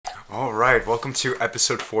All right, welcome to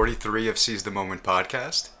episode 43 of Seize the Moment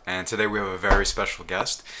podcast. And today we have a very special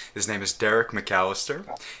guest. His name is Derek McAllister.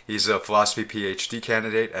 He's a Philosophy Ph.D.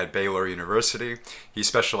 candidate at Baylor University. He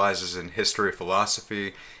specializes in history of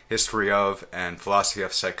philosophy, history of and philosophy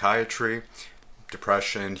of psychiatry,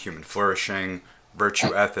 depression, human flourishing,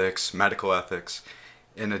 virtue ethics, medical ethics.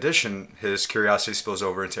 In addition, his curiosity spills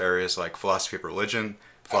over into areas like philosophy of religion,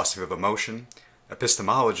 philosophy of emotion,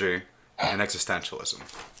 epistemology, and existentialism.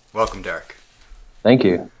 Welcome, Derek. Thank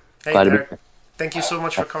you. Hey, Glad Derek. to be Thank you so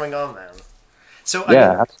much for coming on, man. So, here.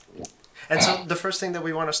 Yeah, absolutely. and so the first thing that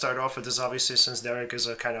we want to start off with is obviously since Derek is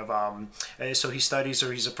a kind of so he studies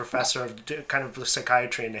or he's a professor of kind of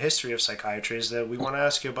psychiatry and the history of psychiatry, is that we want to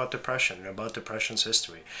ask you about depression and about depression's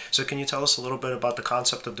history. So, can you tell us a little bit about the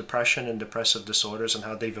concept of depression and depressive disorders and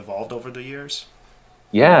how they've evolved over the years?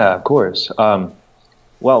 Yeah, of course.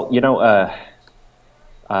 Well,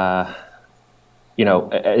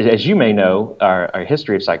 as you may know, our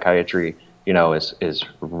history of psychiatry, is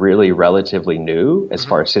really relatively new as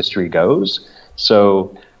far as history goes.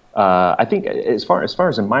 So I think as far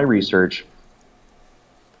as in my research,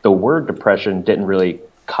 the word depression didn't really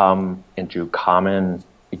come into common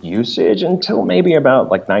usage until maybe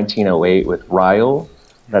about like 1908 with Ryle.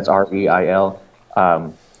 That's R-E-I-L.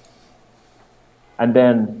 And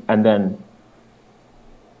then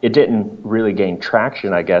it didn't really gain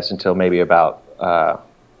traction, I guess, until maybe about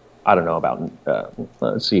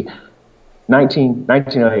let's see,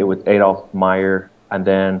 1908 with Adolf Meyer. And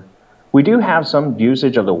then we do have some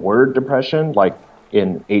usage of the word depression, like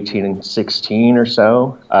in 1816 or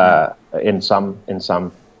so, in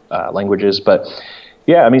some languages. But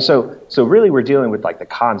yeah, I mean, so really we're dealing with like the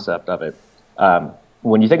concept of it.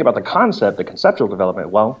 When you think about the concept, the conceptual development,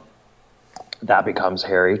 well, that becomes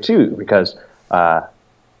hairy too, because,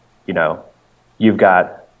 you've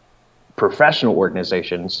got professional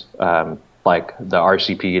organizations like the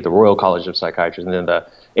RCP, the Royal College of Psychiatrists, and then the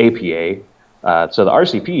APA. So the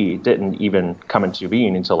RCP didn't even come into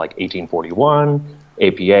being until like 1841,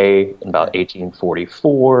 APA in about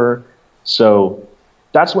 1844. So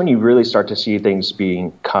that's when you really start to see things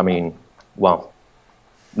coming, well,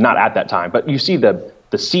 not at that time, but you see the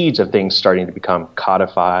seeds of things starting to become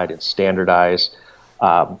codified and standardized.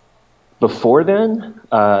 Before then,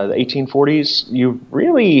 the 1840s, you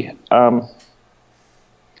really,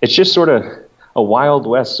 it's just sort of a Wild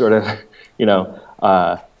West sort of,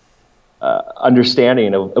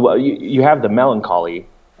 understanding of, well, you have the melancholy,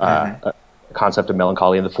 concept of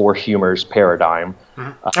melancholy in the four humors paradigm.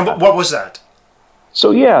 And what was that?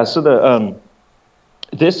 So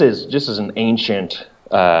this is an ancient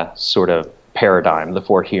sort of paradigm, the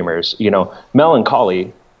four humors.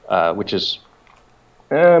 Melancholy, which is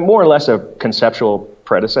more or less a conceptual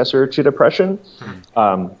predecessor to depression.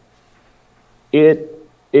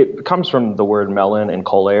 It comes from the word melon and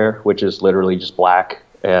choler, which is literally just black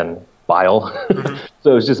and bile.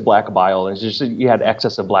 So it's just black bile, and it's just you had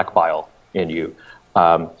excess of black bile in you.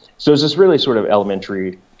 So it's this really sort of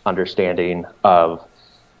elementary understanding of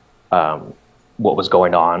what was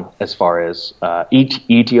going on as far as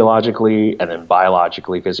etiologically and then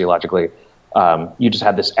biologically, physiologically. You just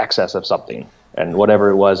had this excess of something. And whatever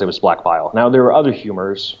it was black bile. Now, there were other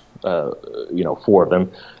humors, 4 of them.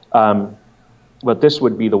 But this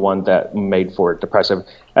would be the one that made for depressive.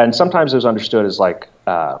 And sometimes it was understood as like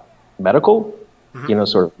medical,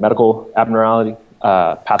 sort of medical abnormality,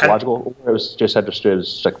 pathological. Or it was just understood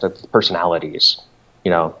as like the personalities,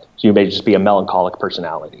 So you may just be a melancholic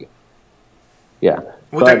personality. Yeah.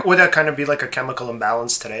 Would that kind of be like a chemical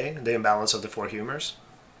imbalance today, the imbalance of the four humors?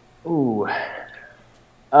 Ooh.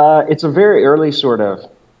 It's a very early sort of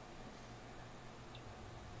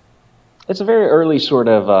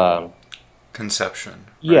Conception.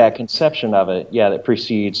 Yeah, right? conception of it. Yeah, that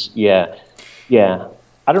precedes. Yeah.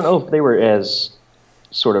 I don't know if they were as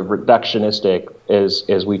sort of reductionistic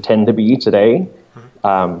as we tend to be today.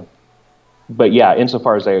 But yeah,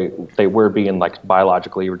 insofar as they were being like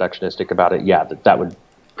biologically reductionistic about it, yeah, that would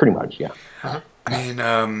pretty much, yeah. I mean,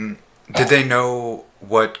 did they know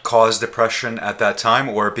what caused depression at that time,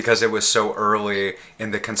 or because it was so early in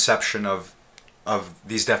the conception of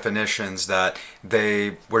these definitions that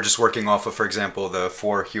they were just working off of, for example, the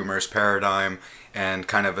four humors paradigm and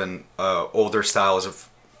kind of an older styles of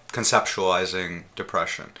conceptualizing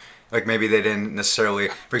depression? Like maybe they didn't necessarily,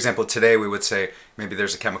 for example, today we would say maybe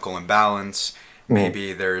there's a chemical imbalance,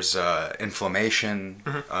 maybe there's inflammation,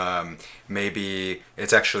 maybe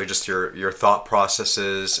it's actually just your thought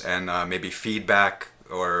processes and maybe feedback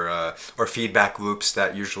or feedback loops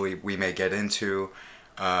that usually we may get into.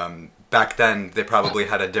 Back then, they probably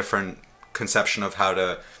had a different conception of how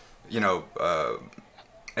to,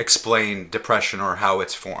 explain depression or how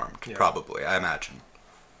it's formed, probably, I imagine.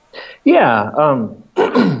 Yeah.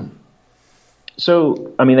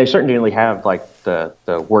 So, I mean, they certainly have like the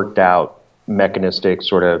worked out mechanistic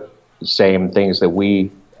sort of same things that we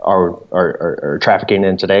are trafficking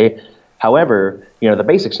in today. However, the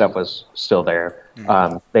basic stuff was still there.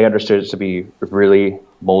 They understood it to be really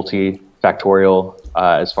multifactorial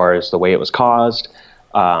as far as the way it was caused,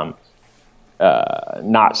 not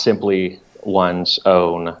simply one's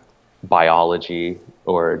own biology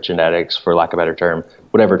or genetics, for lack of a better term,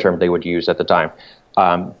 whatever term they would use at the time.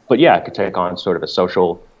 But yeah, it could take on sort of a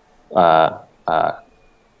social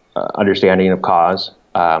understanding of cause,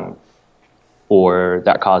 or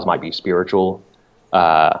that cause might be spiritual.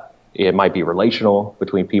 It might be relational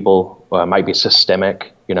between people. It might be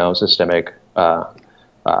systemic, systemic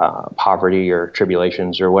poverty or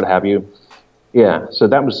tribulations or what have you. Yeah, so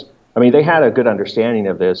that was, I mean, they had a good understanding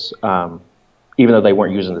of this, even though they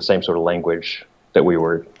weren't using the same sort of language that we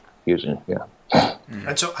were using. Yeah.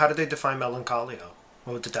 And so how did they define melancholia?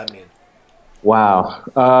 What did that mean? Wow.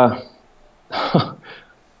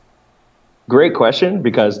 Great question,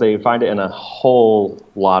 because they find it in a whole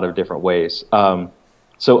lot of different ways.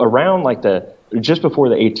 So around like just before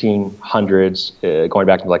the 1800s, going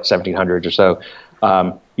back to like 1700s or so,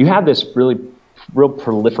 you have this real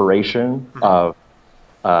proliferation of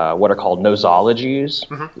what are called nosologies,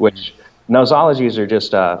 which nosologies are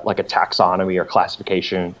just like a taxonomy or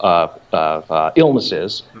classification of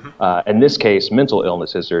illnesses. In this case, mental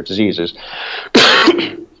illnesses or diseases.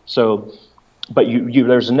 So, but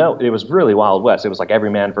it was really Wild West. It was like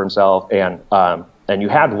every man for himself, and you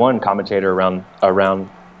had one commentator around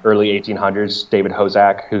early 1800s, David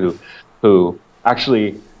Hozak, who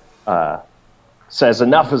actually says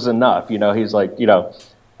enough is enough. He's like, you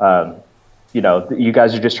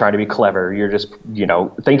guys are just trying to be clever. You're just,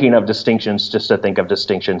 thinking of distinctions just to think of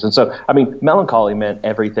distinctions. And so, I mean, melancholy meant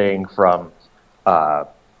everything from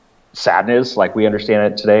sadness, like we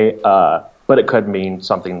understand it today, but it could mean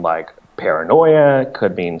something like paranoia. It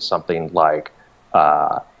could mean something like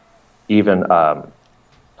even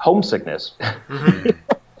homesickness.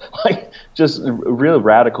 Like just real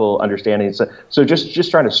radical understanding. So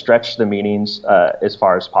just trying to stretch the meanings as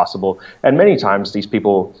far as possible. And many times these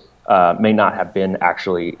people may not have been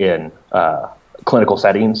actually in clinical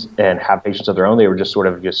settings and have patients of their own. They were just sort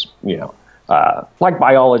of like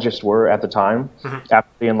biologists were at the time after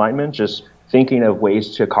the Enlightenment, just thinking of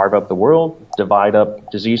ways to carve up the world, divide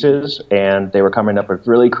up diseases, and they were coming up with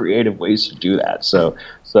really creative ways to do that. So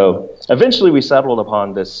eventually we settled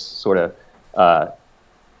upon this sort of,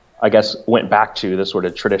 I guess, went back to the sort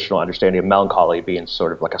of traditional understanding of melancholy being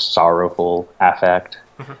sort of like a sorrowful affect.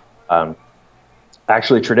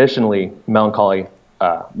 Actually, traditionally, melancholy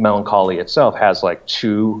itself has like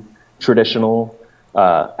two traditional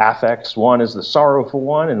affects. One is the sorrowful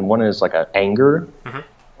one, and one is like an anger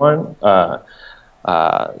one. That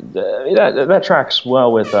tracks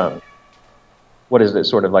well with what is it?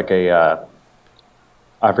 Sort of like a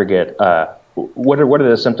I forget. What are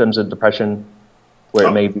the symptoms of depression? Where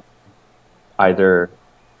it may be either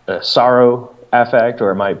a sorrow affect,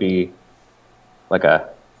 or it might be like a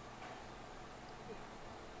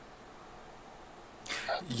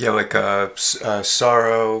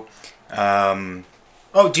sorrow.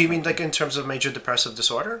 Do you mean like in terms of major depressive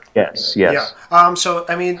disorder? Yes. Yeah. So,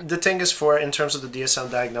 I mean, the thing is, in terms of the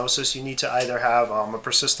DSM diagnosis, you need to either have a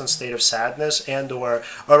persistent state of sadness or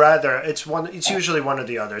rather, it's usually one or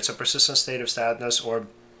the other. It's a persistent state of sadness or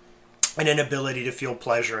an inability to feel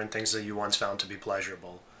pleasure in things that you once found to be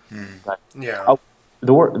pleasurable. Yeah.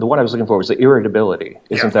 The one I was looking for was the irritability.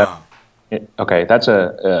 Isn't that? Okay, that's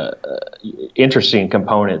a interesting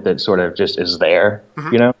component that sort of just is there,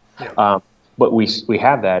 Yeah. But we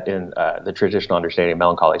have that in the traditional understanding of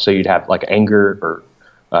melancholy. So you'd have like anger or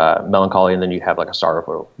melancholy, and then you'd have like a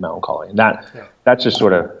sorrowful melancholy, and that's just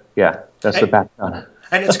sort of that's the background.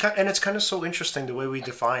 And it's kind of so interesting the way we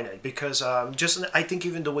define it, because I think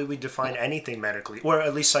even the way we define anything medically, or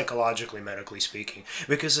at least psychologically, medically speaking,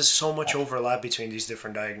 because there's so much overlap between these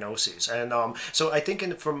different diagnoses. And so I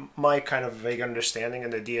think from my kind of vague understanding in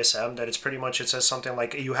the DSM, that it's pretty much, it says something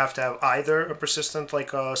like you have to have either a persistent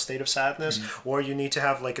state of sadness, or you need to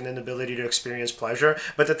have like an inability to experience pleasure.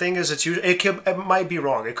 But the thing is, it might be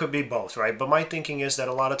wrong. It could be both, right? But my thinking is that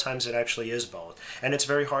a lot of times it actually is both, and it's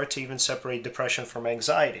very hard to even separate depression from anxiety.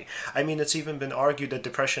 I mean, it's even been argued that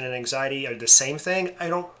depression and anxiety are the same thing. I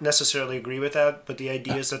don't necessarily agree with that, but the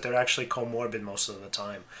idea is that they're actually comorbid most of the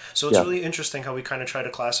time. So it's really interesting how we kind of try to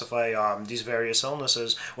classify these various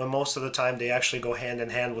illnesses, when most of the time they actually go hand in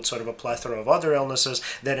hand with sort of a plethora of other illnesses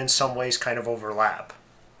that in some ways kind of overlap.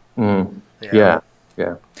 Yeah.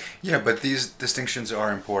 Yeah. Yeah, but these distinctions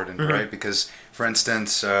are important, right? Because, for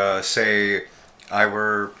instance, say I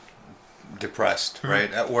were depressed, right?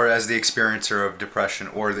 Or as the experiencer of depression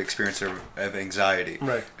or the experiencer of anxiety.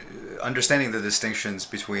 Right. Understanding the distinctions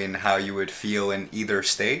between how you would feel in either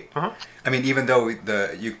state. I mean, even though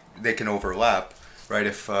they can overlap, right?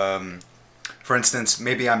 If, for instance,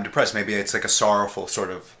 maybe I'm depressed, maybe it's like a sorrowful sort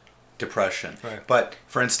of depression. Right. But,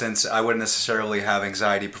 for instance, I wouldn't necessarily have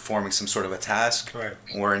anxiety performing some sort of a task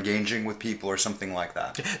or engaging with people or something like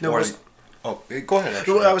that. No, Oh, go ahead.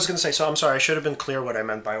 Actually. Well, I was going to say, so I'm sorry, I should have been clear what I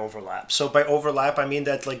meant by overlap. So by overlap, I mean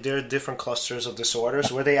that like there are different clusters of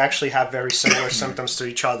disorders where they actually have very similar symptoms to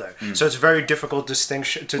each other. So it's very difficult to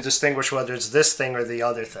distinguish whether it's this thing or the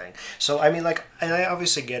other thing. So I mean, like, and I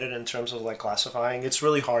obviously get it in terms of like classifying. It's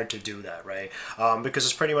really hard to do that, right? Because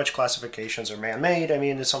it's pretty much classifications are man-made. I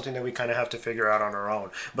mean, it's something that we kind of have to figure out on our own.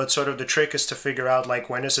 But sort of the trick is to figure out like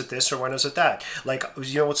when is it this or when is it that? Like,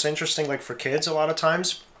 you know, what's interesting, like for kids, a lot of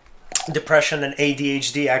times, depression and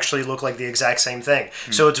ADHD actually look like the exact same thing.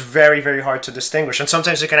 So it's very, very hard to distinguish. And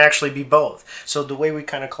sometimes it can actually be both. So the way we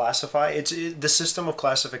kind of classify, the system of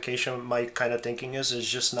classification, my kind of thinking is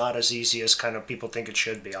just not as easy as kind of people think it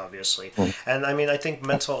should be, obviously. And I mean, I think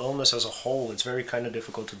mental illness as a whole, it's very kind of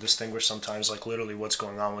difficult to distinguish sometimes, like literally what's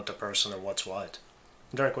going on with the person and what's what.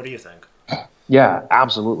 Derek, what do you think? Yeah,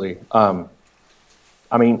 absolutely. I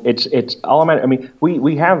mean, it's all I mean,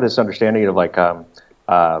 we have this understanding of like,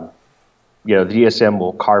 you know, the DSM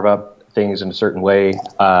will carve up things in a certain way.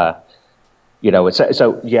 You know,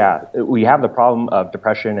 we have the problem of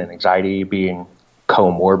depression and anxiety being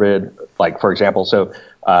comorbid, like for example,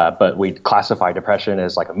 but we classify depression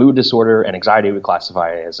as like a mood disorder and anxiety we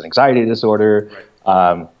classify as an anxiety disorder.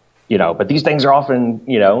 Right. You know, but these things are often,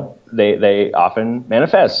 you know, they often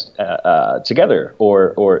manifest together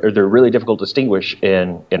or they're really difficult to distinguish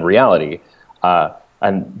in reality.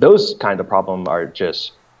 And those kind of problems are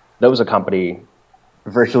just, those accompany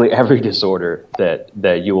virtually every disorder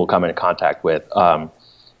that you will come in contact with.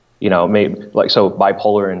 You know, maybe like so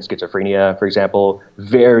bipolar and schizophrenia, for example,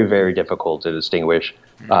 very, very difficult to distinguish.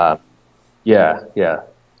 Yeah.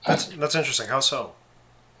 That's interesting. How so?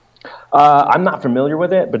 I'm not familiar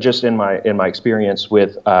with it, but just in my experience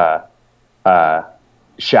with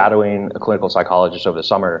shadowing a clinical psychologist over the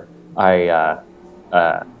summer, I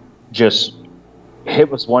just.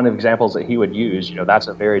 It was one of the examples that he would use. You know, that's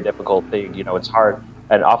a very difficult thing. You know, it's hard,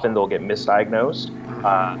 and often they'll get misdiagnosed.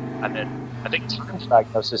 And then I think times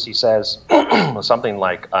diagnosis, he says, was something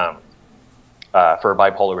like for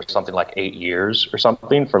bipolar was something like 8 years or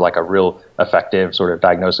something for like a real effective sort of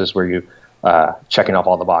diagnosis where you checking off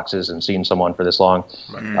all the boxes and seeing someone for this long.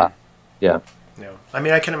 Yeah. Yeah, I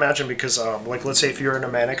mean, I can imagine because, like, let's say if you're in a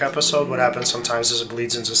manic episode, what happens sometimes is it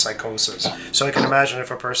bleeds into psychosis. So I can imagine if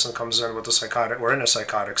a person comes in with a psychotic or in a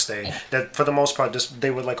psychotic state, that for the most part, they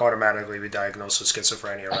would like automatically be diagnosed with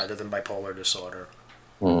schizophrenia rather than bipolar disorder.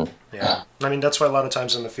 Yeah, I mean, that's why a lot of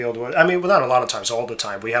times in the field, I mean, well, not a lot of times, all the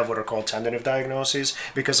time, we have what are called tentative diagnoses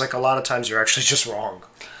because, like, a lot of times you're actually just wrong.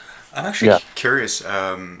 I'm actually curious.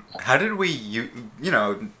 How did we, you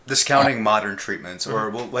know, discounting modern treatments,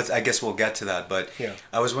 or I guess we'll get to that. But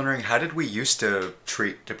I was wondering, how did we used to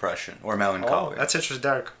treat depression or melancholy? Oh, that's interesting,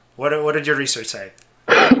 Derek. What did your research say?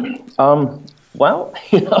 Well,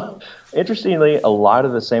 you know, interestingly, a lot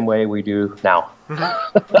of the same way we do now.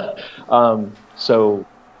 So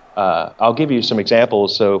I'll give you some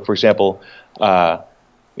examples. So, for example,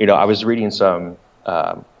 you know, I was reading some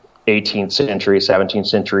 18th century, 17th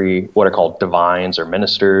century, what are called divines or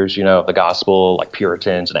ministers, you know, of the gospel, like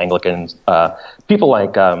Puritans and Anglicans, people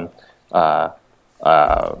like,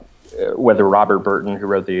 whether Robert Burton, who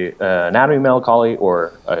wrote the Anatomy of Melancholy,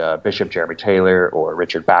 or Bishop Jeremy Taylor, or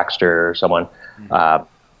Richard Baxter, or someone.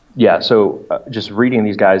 So just reading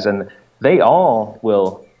these guys, and they all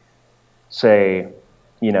will say,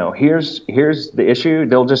 you know, here's the issue.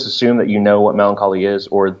 They'll just assume that you know what melancholy is,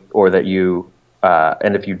 or that you,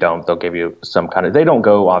 and if you don't, they'll give you some kind of, they don't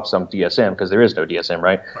go off some DSM because there is no DSM,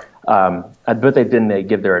 right? But they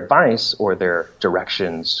give their advice or their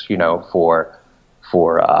directions, you know, for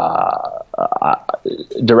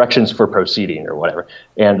directions for proceeding or whatever.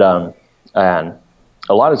 And a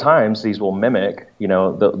lot of times these will mimic, you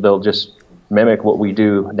know, they'll just mimic what we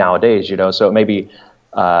do nowadays, you know. So it may be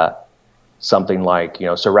something like, you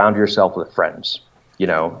know, surround yourself with friends, you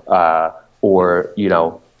know, or, you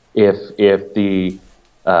know, if the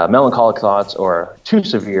melancholic thoughts are too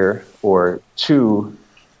severe or too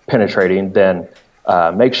penetrating, then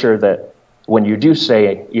make sure that when you do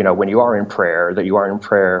say, you know, when you are in prayer, that you are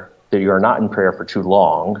not in prayer for too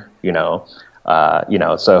long, you know,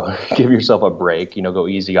 So give yourself a break, go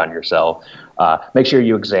easy on yourself. Make sure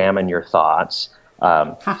you examine your thoughts,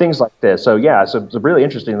 things like this. So yeah, so really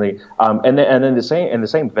interestingly, and then in the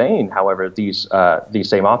same vein, however, these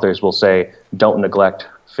same authors will say, don't neglect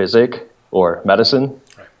physic or medicine.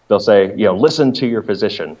 Right. They'll say, listen to your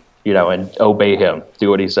physician, and obey him,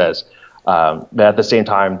 do what he says. But at the same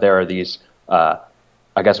time, there are these, I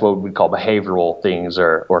guess what we call behavioral things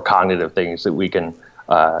or cognitive things that we can,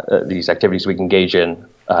 these activities we can engage in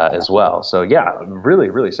as well. So yeah, really,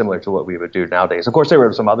 really similar to what we would do nowadays. Of course, there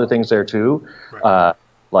were some other things there too, right.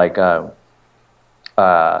 Like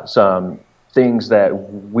some things that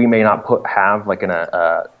we may not have like in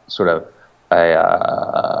a sort of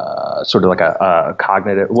like a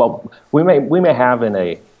cognitive. Well, we may have in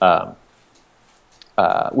a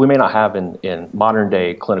we may not have in modern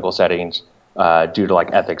day clinical settings due to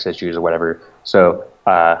like ethics issues or whatever. So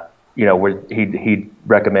he'd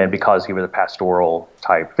recommend, because he was a pastoral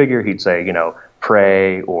type figure, he'd say,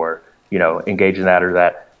 pray or, engage in that or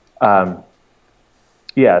that.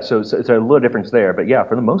 So it's a little difference there. But yeah,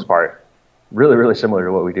 for the most part, really, really similar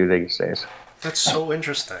to what we do these days. That's so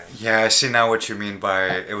interesting. Yeah, I see now what you mean by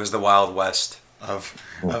it was the Wild West of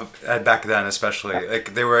back then, especially.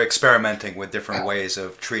 Like they were experimenting with different ways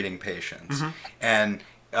of treating patients. Mm-hmm. And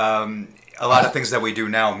a lot of things that we do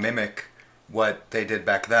now mimic what they did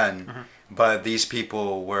back then, mm-hmm. but these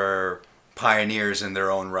people were pioneers in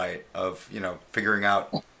their own right of, figuring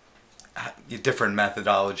out different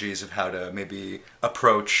methodologies of how to maybe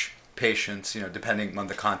approach patients, depending on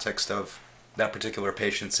the context of that particular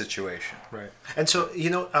patient situation. Right. And so,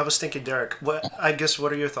 I was thinking, Derek, what are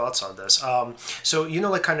your thoughts on this? So,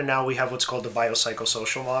 like kind of now we have what's called the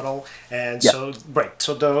biopsychosocial model. And so, right.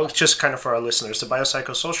 So just kind of for our listeners, the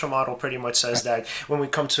biopsychosocial model pretty much says that when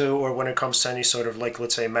it comes to any sort of like,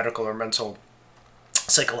 let's say medical or mental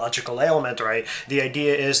psychological ailment, right? The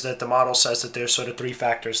idea is that the model says that there's sort of three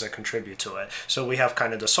factors that contribute to it. So we have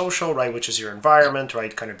kind of the social, right, which is your environment,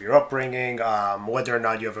 right, kind of your upbringing, whether or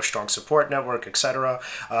not you have a strong support network, etc.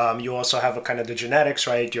 You also have a kind of the genetics,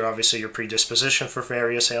 right? You're obviously your predisposition for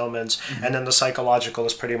various ailments, mm-hmm. and then the psychological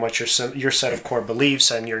is pretty much your set of core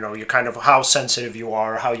beliefs and your kind of how sensitive you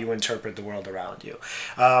are, how you interpret the world around you.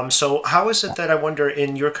 So how is it that, I wonder,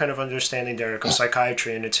 in your kind of understanding, Derek, of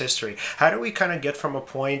psychiatry and its history, how do we kind of get from a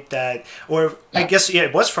point that, or I guess,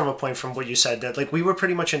 it was from a point from what you said, that like we were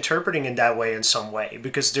pretty much interpreting in that way in some way,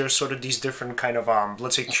 because there's sort of these different kind of,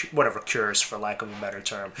 let's say, cures, for lack of a better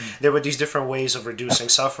term. There were these different ways of reducing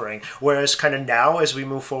suffering, whereas kind of now, as we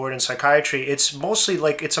move forward in psychiatry, it's mostly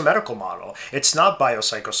like, it's a medical model. It's not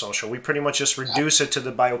biopsychosocial. We pretty much just reduce it to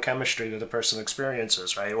the biochemistry that the person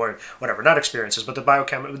experiences, right? Or whatever, not experiences, but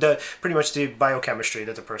pretty much the biochemistry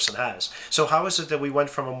that the person has. So how is it that we went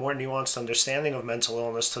from a more nuanced understanding of mental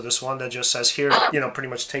illness to this one that just says, here, pretty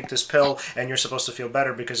much take this pill and you're supposed to feel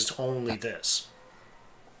better because it's only this?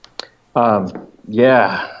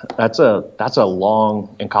 Yeah, that's a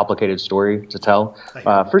long and complicated story to tell.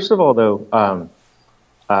 First of all, though,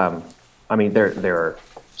 I mean, there are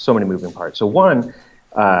so many moving parts. So one,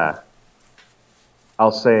 I'll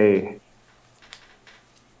say,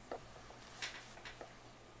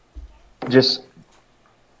 just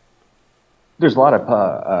there's a lot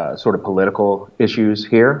of sort of political issues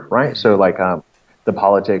here, right? So like the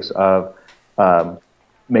politics of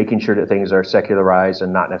making sure that things are secularized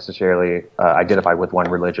and not necessarily identified with one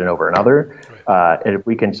religion over another. Right. And if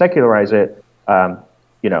we can secularize it, we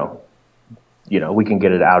can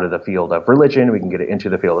get it out of the field of religion, we can get it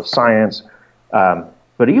into the field of science.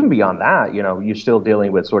 But even beyond that, you're still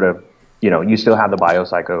dealing with sort of, you still have the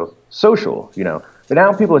biopsychosocial, but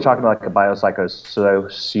now people are talking about like a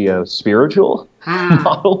biopsycho-spiritual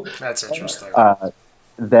model. That's interesting. But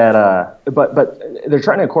they're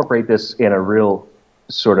trying to incorporate this in a real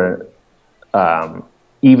sort of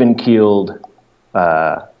even-keeled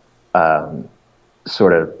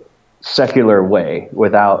sort of secular way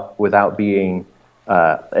without being,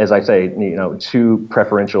 as I say, too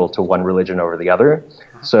preferential to one religion over the other.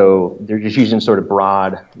 So they're just using sort of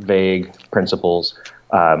broad, vague principles,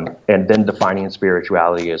 and then defining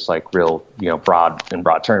spirituality as like real, broad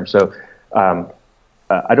terms. So I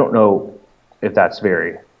don't know if that's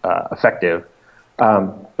very effective.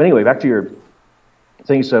 But anyway, back to your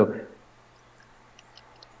thing. So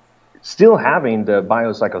still having the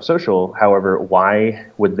biopsychosocial, however, why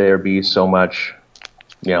would there be so much,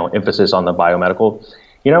 emphasis on the biomedical?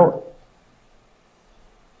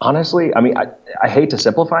 Honestly, I mean, I hate to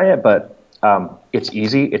simplify it, but it's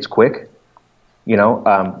easy, it's quick. You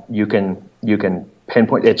can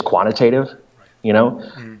pinpoint, it's quantitative. You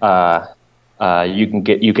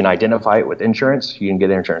can identify it with insurance. You can get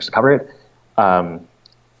insurance to cover it.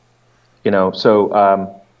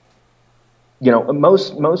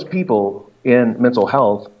 Most people in mental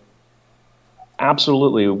health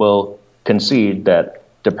absolutely will concede that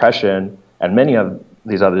depression and many of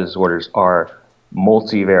these other disorders are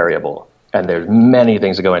multivariable, and there's many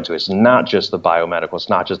things that go into it. It's not just the biomedical, it's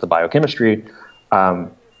not just the biochemistry.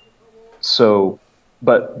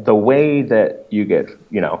 But the way that you get,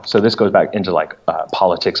 so this goes back into like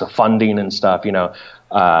politics of funding and stuff. People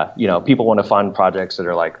want to fund projects that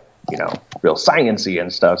are like, real sciencey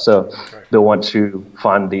and stuff. So they'll want to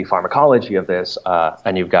fund the pharmacology of this,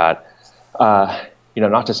 and you've got,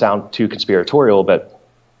 not to sound too conspiratorial, but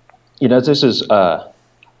this is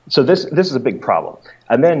this is a big problem.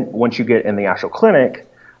 And then once you get in the actual clinic,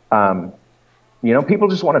 people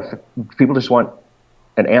just want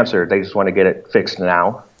an answer. They just want to get it fixed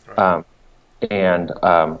now. Right.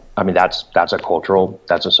 That's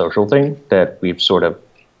a social thing that we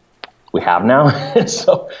have now.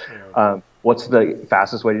 So what's the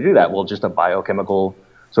fastest way to do that? Well, just a biochemical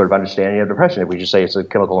sort of understanding of depression. If we just say it's a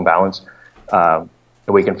chemical imbalance, and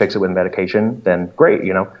we can fix it with medication, then great,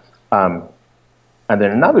 And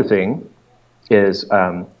then another thing is,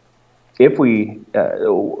 another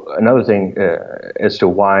thing as to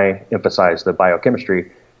why emphasize the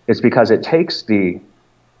biochemistry is because it takes the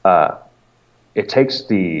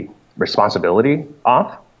responsibility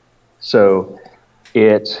off. So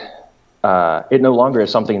it no longer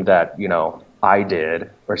is something that I did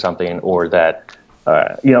or something, or that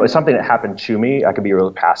it's something that happened to me. I can be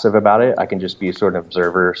really passive about it. I can just be a sort of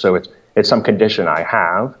observer. So it's some condition I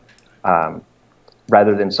have,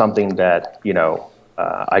 rather than something that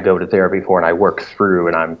I go to therapy for and I work through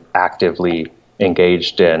and I'm actively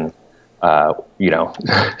engaged in,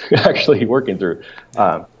 actually working through.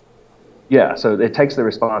 So it takes the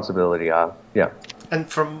responsibility off. Yeah. And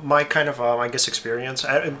from my kind of, I guess, experience,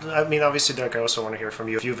 I mean, obviously, Derek, I also want to hear from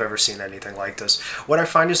you if you've ever seen anything like this. What I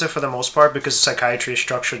find is that for the most part, because psychiatry is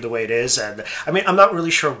structured the way it is, and I mean, I'm not really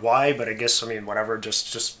sure why, but I guess, whatever,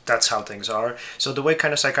 just that's how things are. So the way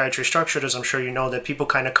kind of psychiatry is structured is, I'm sure you know that people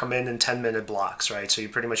kind of come in 10-minute blocks, right? So you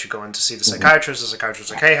pretty much go in to see the psychiatrist. The psychiatrist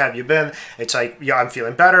is like, hey, have you been? It's like, yeah, I'm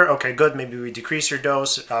feeling better. Okay, good. Maybe we decrease your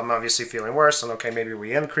dose. I'm obviously feeling worse, and okay, maybe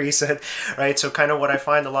we increase it, right? So kind of what I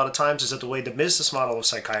find a lot of times is that the way the business model of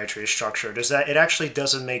psychiatry is structured is that it actually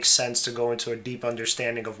doesn't make sense to go into a deep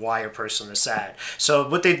understanding of why a person is sad. So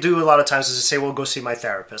what they do a lot of times is they say, well, go see my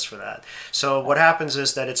therapist for that. So what happens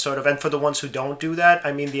is that it's sort of, and for the ones who don't do that,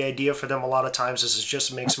 I mean, the idea for them a lot of times is it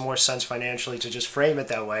just makes more sense financially to just frame it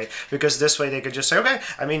that way, because this way they could just say, okay,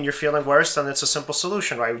 I mean, you're feeling worse, then it's a simple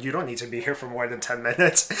solution, right? You don't need to be here for more than 10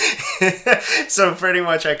 minutes. So pretty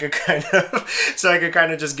much I could kind of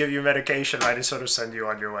just give you medication, right, and sort of send you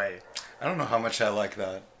on your way. I don't know how much I like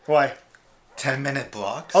that. Why? 10-minute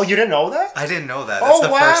blocks? Oh, you didn't know that? I didn't know that. That's the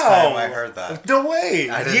first time I heard that. No way.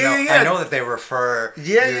 I didn't know. I know that they refer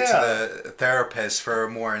you to the therapist for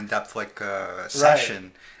a more in-depth session.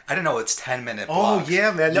 Right. I didn't know it's 10-minute blocks. Oh,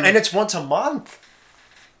 yeah, man. And it's once a month.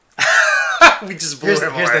 We just blew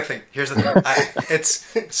him away. Here's the thing.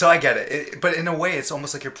 So I get it. But in a way, it's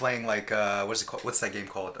almost like you're playing what's it called? What's that game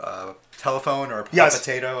called? Telephone or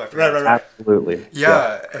potato? I forget. Right. Absolutely.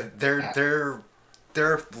 Yeah. There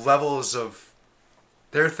are levels of,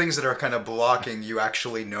 there are things that are kind of blocking you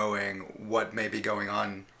actually knowing what may be going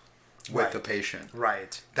on with the patient.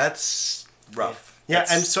 Right. That's rough. Yeah,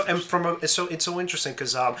 so it's so interesting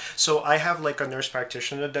because so I have like a nurse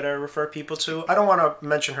practitioner that I refer people to. I don't want to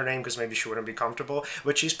mention her name because maybe she wouldn't be comfortable,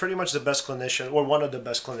 but she's pretty much the best clinician, or one of the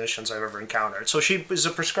best clinicians I've ever encountered. So she is a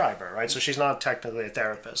prescriber, right? So she's not technically a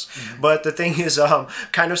therapist. Mm-hmm. But the thing is,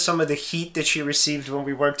 kind of some of the heat that she received when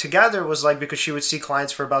we worked together was like because she would see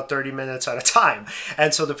clients for about 30 minutes at a time,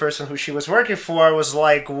 and so the person who she was working for was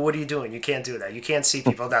like, "What are you doing? You can't do that. You can't see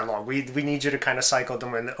people that long. We need you to kind of cycle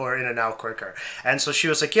them in and out quicker." And so she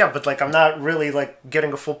was like, yeah, but like I'm not really like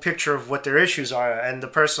getting a full picture of what their issues are. And the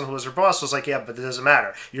person who was her boss was like, yeah, but it doesn't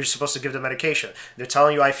matter. You're supposed to give them medication. They're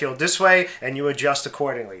telling you I feel this way and you adjust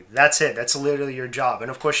accordingly. That's it. That's literally your job.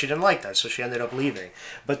 And of course she didn't like that, so she ended up leaving.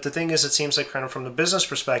 But the thing is, it seems like kind of from the business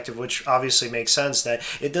perspective, which obviously makes sense, that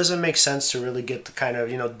it doesn't make sense to really get the kind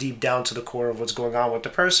of, deep down to the core of what's going on with the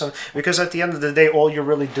person, because at the end of the day, all you're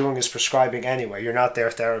really doing is prescribing anyway. You're not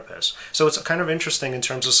their therapist. So it's kind of interesting in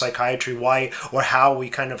terms of psychiatry, why or how we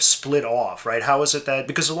kind of split off, right? How is it that,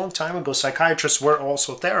 because a long time ago, psychiatrists were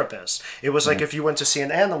also therapists. It was like if you went to see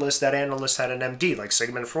an analyst, that analyst had an MD, like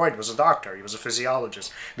Sigmund Freud was a doctor. He was a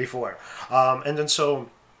physiologist before. And then so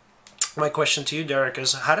my question to you, Derek,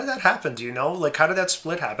 is how did that happen? Do you know? Like, how did that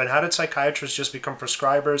split happen? How did psychiatrists just become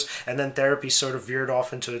prescribers and then therapy sort of veered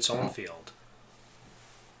off into its own field?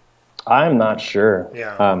 I'm not sure.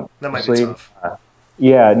 Yeah, that might be Honestly, tough.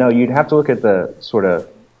 yeah, no, you'd have to look at the sort of,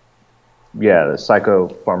 yeah, the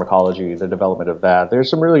psychopharmacology, the development of that. There's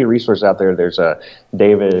some really good resources out there. There's a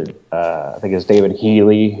David, I think it's David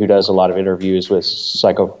Healy, who does a lot of interviews with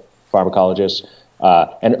psychopharmacologists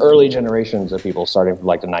and early generations of people starting from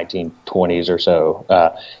like the 1920s or so,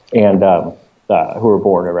 and who were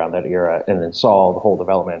born around that era and then saw the whole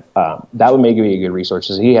development. That would maybe be a good resource.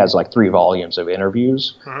 He has like 3 volumes of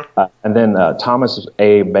interviews. And then Thomas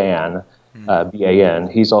A. Ban, BAN,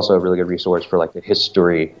 he's also a really good resource for like the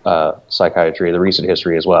history, psychiatry, the recent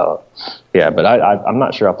history as well. Yeah, but I'm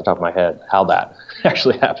not sure off the top of my head how that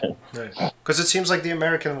actually happened. Because it seems like the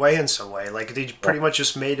American way in some way. Like they pretty much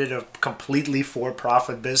just made it a completely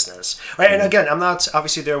for-profit business. Right? And again, I'm not,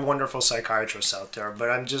 obviously there are wonderful psychiatrists out there, but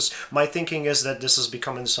I'm just, my thinking is that this has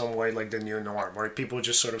become in some way like the new norm, where people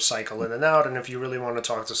just sort of cycle in and out, and if you really want to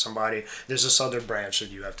talk to somebody, there's this other branch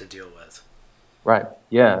that you have to deal with. Right.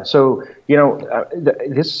 Yeah. So,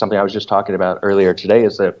 this is something I was just talking about earlier today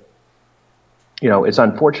is that, it's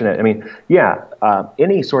unfortunate. I mean, yeah,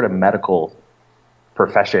 any sort of medical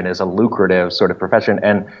profession is a lucrative sort of profession.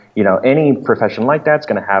 And, any profession like that's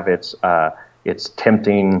going to have its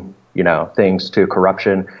tempting, things to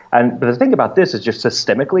corruption. And but the thing about this is just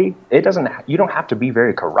systemically, you don't have to be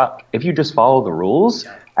very corrupt. If you just follow the rules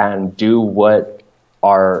and do what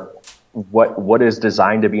is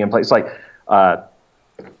designed to be in place. Like, so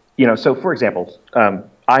for example,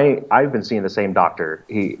 I've been seeing the same doctor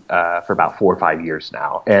for about 4 or 5 years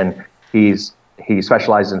now, and he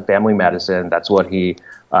specializes in family medicine. That's what he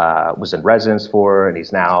was in residence for, and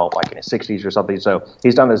he's now like in his 60s or something. So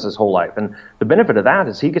he's done this his whole life, and the benefit of that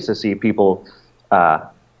is he gets to see people,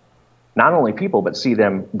 not only people, but see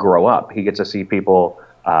them grow up. He gets to see people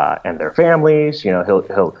and their families.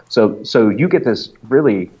 So you get this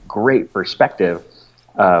really great perspective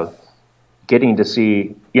of getting to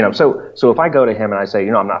see, so if I go to him and I say,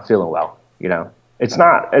 I'm not feeling well, it's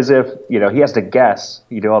not as if, he has to guess,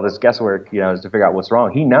 you do all this guesswork, to figure out what's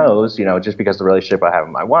wrong. He knows, just because of the relationship I have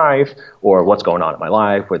with my wife, or what's going on in my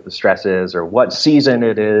life, what the stress is, or what season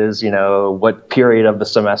it is, what period of the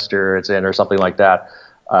semester it's in, or something like that.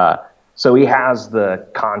 So he has the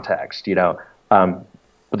context, but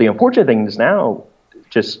the unfortunate thing is now,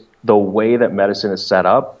 just the way that medicine is set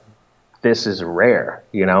up, this is rare,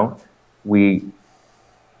 we're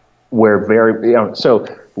very, so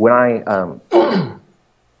when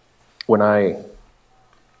I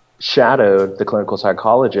shadowed the clinical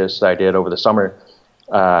psychologist I did over the summer,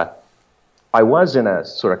 I was in a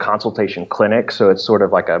sort of consultation clinic, so it's sort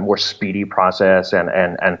of like a more speedy process, and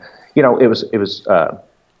it was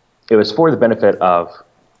for the benefit of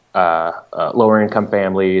lower income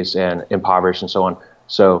families and impoverished and so on.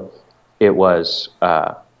 So it was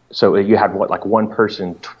so you had one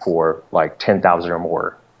person for like 10,000 or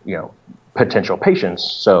more potential patients.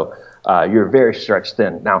 So you're very stretched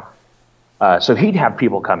thin. Now, so he'd have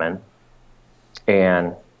people come in,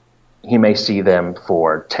 and he may see them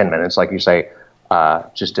for 10 minutes, like you say,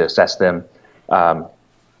 just to assess them.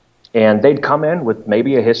 And they'd come in with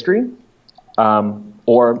maybe a history,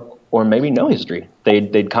 or maybe no history.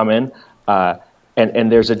 They'd come in,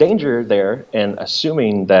 and there's a danger there in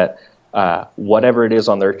assuming that whatever it is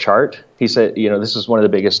on their chart. He said, this is one of the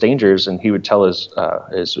biggest dangers, and he would tell his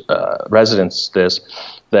residents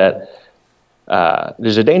that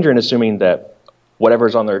there's a danger in assuming that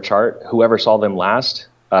whatever's on their chart, whoever saw them last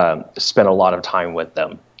spent a lot of time with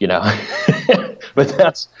them,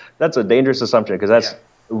 But that's a dangerous assumption, because that's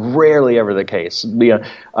rarely ever the case.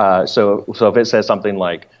 So if it says something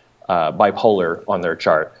like bipolar on their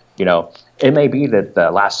chart, it may be that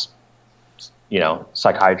the last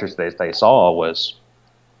psychiatrist they saw was,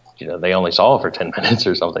 they only saw for 10 minutes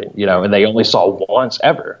or something, and they only saw once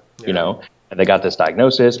ever, and they got this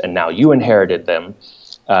diagnosis, and now you inherited them.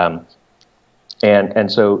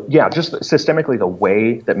 And so, just systemically, the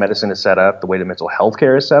way that medicine is set up, the way that mental health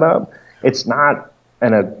care is set up, it's not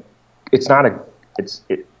in a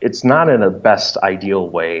best ideal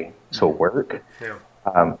way to work.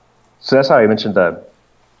 So that's how I mentioned the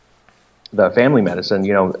family medicine,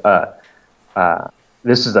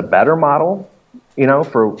 this is a better model,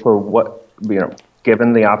 for what,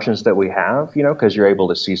 given the options that we have, because you're able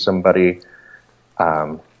to see somebody,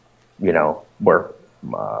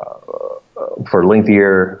 for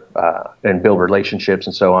lengthier and build relationships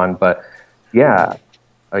and so on. But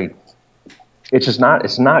it's just not,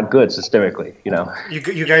 it's not good systemically, you know.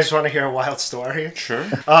 You guys want to hear a wild story? Sure.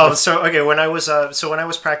 So okay, when I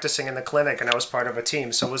was practicing in the clinic and I was part of a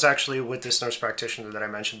team, so it was actually with this nurse practitioner that I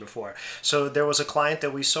mentioned before. So there was a client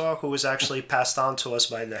that we saw who was actually passed on to us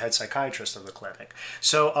by the head psychiatrist of the clinic.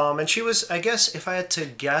 So and she was, I guess, if I had to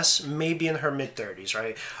guess, maybe in her mid-30s,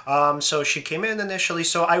 right? So she came in initially.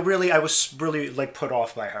 So I was really like put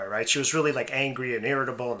off by her, right? She was really like angry and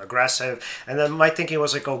irritable and aggressive, and then my thinking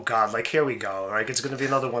was like, oh God, like here we go. Right, it's going to be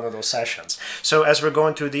another one of those sessions. So as we're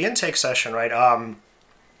going through the intake session, right,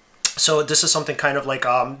 so this is something kind of like,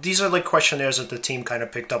 these are like questionnaires that the team kind of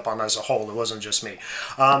picked up on as a whole. It wasn't just me.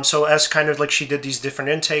 So as kind of like she did these different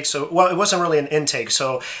intakes. So, well, it wasn't really an intake.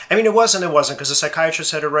 So, I mean, it wasn't because the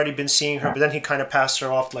psychiatrist had already been seeing her, but then he kind of passed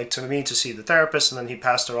her off like to me to see the therapist, and then he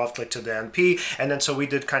passed her off like to the NP. And then so we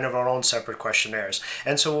did kind of our own separate questionnaires.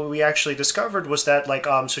 And so what we actually discovered was that like,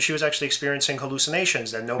 so she was actually experiencing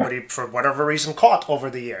hallucinations that nobody, for whatever reason, caught over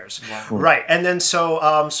the years. Wow. Right. And then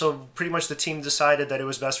so, so pretty much the team decided that it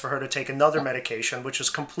was best for her to take another medication, which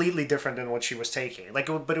was completely different than what she was taking.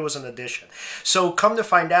 But it was an addition. So come to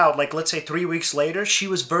find out, like let's say 3 weeks later, she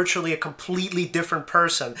was virtually a completely different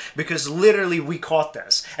person because literally we caught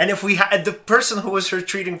this. And if we had the person who was her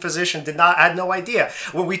treating physician had no idea.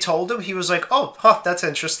 When we told him, he was like, "Oh, huh, that's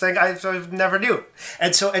interesting. I've never knew."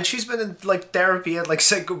 And she's been in like therapy and like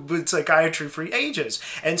psychiatry for ages.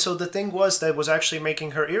 And so the thing that was actually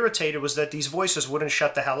making her irritated was that these voices wouldn't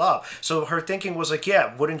shut the hell up. So her thinking was like,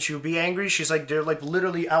 "Yeah, wouldn't you be angry?" She's like, they're like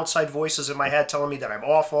literally outside voices in my head telling me that I'm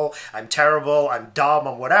awful, I'm terrible, I'm dumb,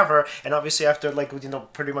 I'm whatever. And obviously after like, you know,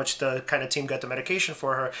 pretty much the kind of team got the medication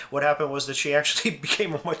for her, what happened was that she actually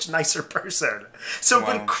became a much nicer person. So,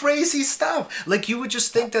 But crazy stuff. Like you would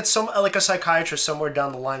just think that like a psychiatrist somewhere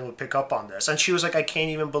down the line would pick up on this. And she was like, I can't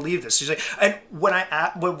even believe this. She's like, and when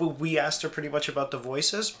we asked her pretty much about the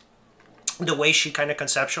voices, the way she kind of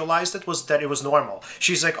conceptualized it was that it was normal.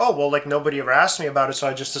 She's like, oh, well, like nobody ever asked me about it, so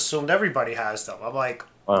I just assumed everybody has them. I'm like,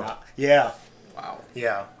 wow. Yeah. Wow.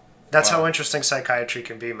 Yeah. That's how interesting psychiatry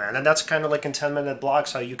can be, man. And that's kind of like in 10-minute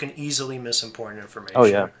blocks how you can easily miss important information. Oh,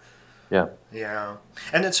 yeah. Yeah. Yeah.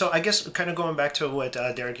 And then so I guess kind of going back to what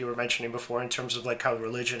Derek, you were mentioning before in terms of like how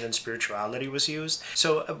religion and spirituality was used.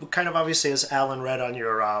 So kind of obviously as Alen read on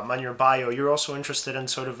your bio, you're also interested in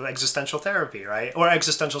sort of existential therapy, right? Or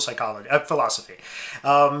existential psychology, philosophy.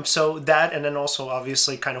 So that, and then also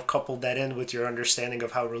obviously kind of coupled that in with your understanding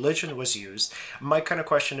of how religion was used. My kind of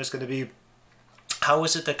question is going to be, how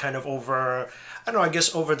is it that kind of over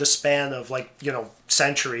the span of like, you know,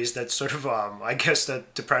 centuries that sort of, I guess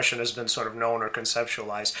that depression has been sort of known or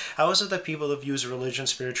conceptualized. How is it that people have used religion,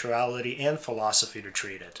 spirituality, and philosophy to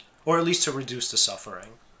treat it? Or at least to reduce the suffering?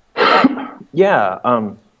 Yeah.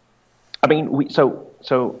 I mean, so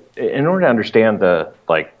in order to understand the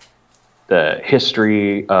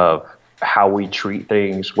history of how we treat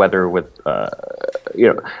things, whether with, in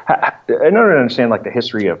order to understand like the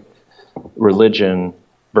history of religion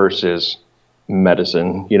versus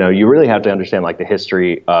medicine, you know, you really have to understand like the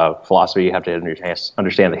history of philosophy. You have to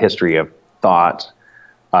understand the history of thought.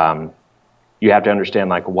 You have to understand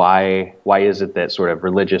like why is it that sort of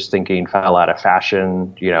religious thinking fell out of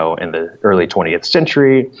fashion, you know, in the early 20th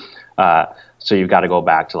century. So you've got to go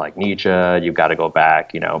back to like Nietzsche. You've got to go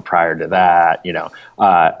back, you know, prior to that, you know,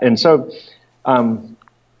 and so.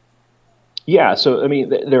 Yeah, so I mean,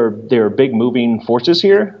 there are big moving forces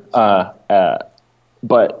here,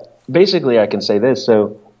 but basically, I can say this.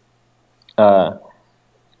 So to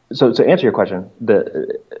answer your question,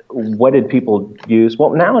 what did people use? Well,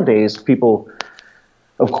 nowadays, people,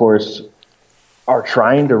 of course, are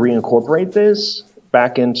trying to reincorporate this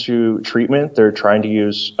back into treatment. They're trying to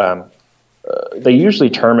use. They usually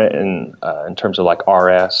term it in terms of like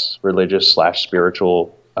RS,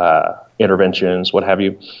 religious/spiritual interventions, what have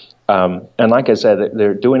you. And like I said,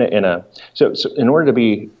 they're doing it so in order to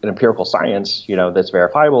be an empirical science, you know, that's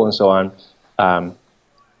verifiable and so on,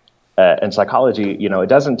 and psychology, you know, it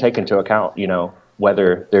doesn't take into account, you know,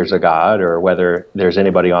 whether there's a God or whether there's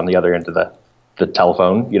anybody on the other end of the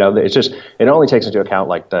telephone, you know, it only takes into account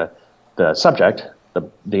like the subject,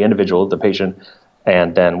 the individual, the patient,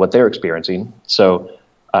 and then what they're experiencing. So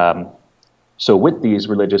with these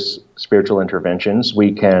religious spiritual interventions,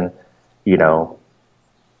 we can, you know,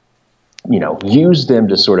 use them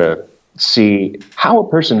to sort of see how a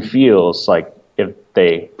person feels like if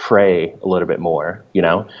they pray a little bit more, you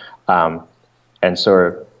know, and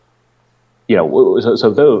sort of, you know,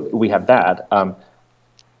 so though we have that,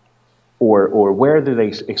 or where do they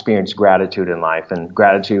experience gratitude in life, and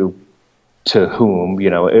gratitude to whom, you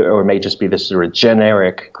know, or it may just be this sort of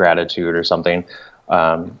generic gratitude or something,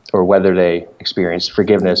 or whether they experience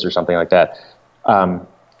forgiveness or something like that. A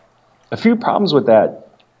few problems with that.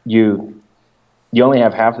 You only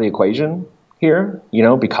have half the equation here,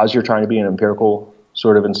 because you're trying to be an empirical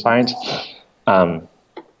sort of in science.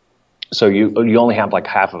 So you only have like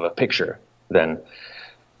half of a picture then.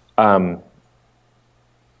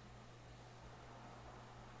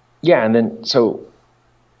 Yeah, and then so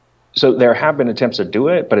there have been attempts to do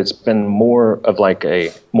it, but it's been more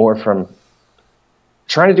from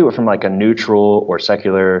trying to do it from like a neutral or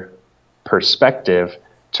secular perspective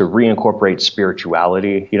to reincorporate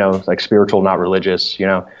spirituality, like spiritual, not religious,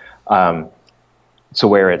 to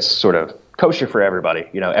where it's sort of kosher for everybody.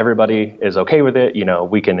 Everybody is okay with it.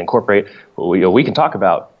 We can incorporate, we can talk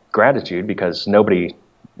about gratitude because nobody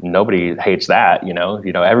hates that.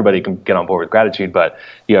 Everybody can get on board with gratitude, but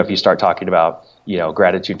if you start talking about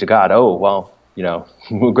gratitude to God, oh well,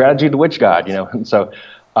 gratitude to which God, and so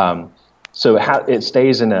it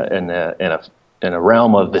stays in a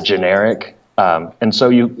realm of the generic. And so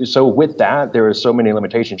with that, there are so many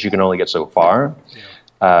limitations. You can only get so far.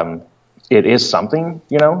 It is something,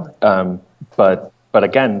 but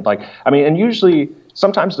again, and usually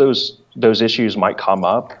sometimes those issues might come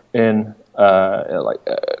up in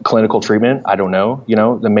clinical treatment. I don't know,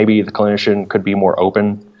 then maybe the clinician could be more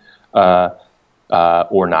open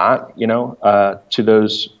or not, to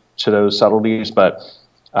those subtleties. But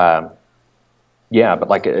yeah, but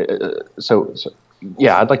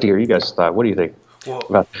yeah, I'd like to hear you guys' thought. What do you think?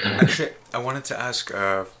 Well, actually, I wanted to ask,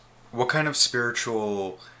 what kind of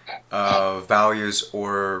spiritual values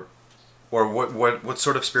or what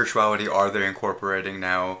sort of spirituality are they incorporating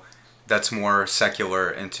now that's more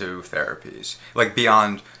secular into therapies? Like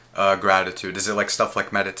beyond gratitude, is it like stuff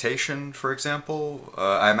like meditation, for example?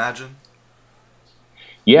 I imagine.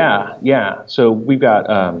 Yeah. So we've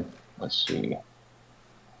got let's see.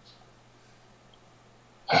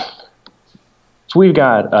 So we've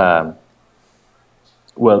got,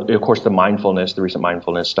 well, of course, the recent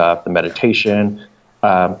mindfulness stuff, the meditation,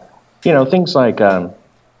 things like,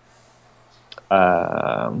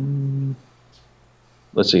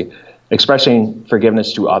 let's see, expressing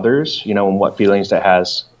forgiveness to others, and what feelings that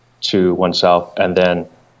has to oneself, and then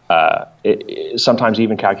sometimes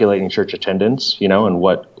even calculating church attendance, and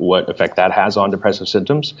what effect that has on depressive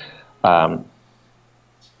symptoms.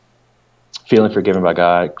 Feeling forgiven by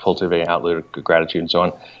God, cultivating outlet of gratitude, and so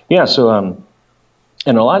on. Yeah, so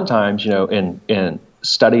and a lot of times, in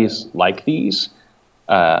studies like these,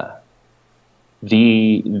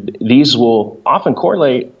 these will often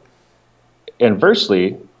correlate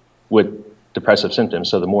inversely with depressive symptoms.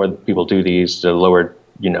 So the more people do these, the lower,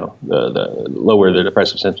 the lower the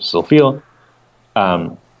depressive symptoms they'll feel.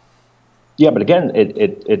 Yeah, but again,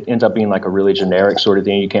 it ends up being like a really generic sort of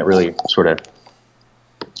thing. You can't really sort of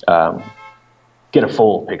get a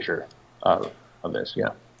full picture of this. Yeah.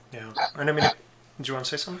 And I mean, do you want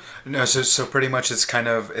to say something? No, so pretty much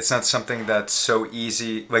it's not something that's so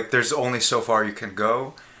easy. Like there's only so far you can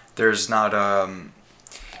go. There's not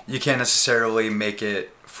you can't necessarily make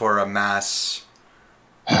it for a mass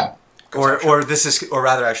or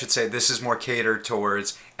rather I should say this is more catered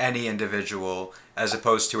towards any individual as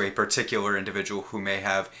opposed to a particular individual who may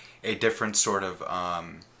have a different sort of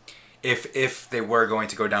if they were going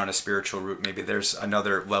to go down a spiritual route, maybe there's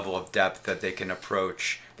another level of depth that they can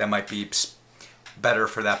approach that might be better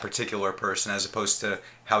for that particular person as opposed to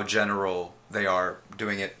how general they are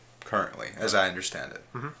doing it currently, as I understand it.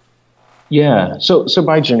 Mm-hmm. Yeah. So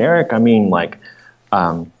by generic, I mean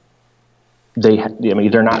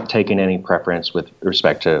they're not taking any preference with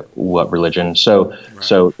respect to what religion. So right.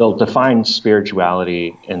 So they'll define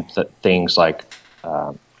spirituality in things like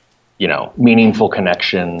meaningful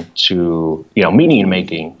connection to, meaning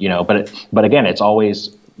making, but again, it's always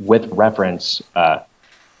with reference,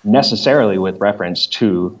 necessarily with reference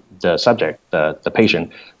to the subject, the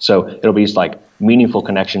patient. So it'll be like meaningful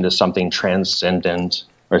connection to something transcendent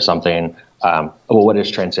or something. Well, what is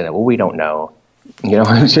transcendent? Well, we don't know,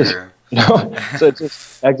 it's just, so it's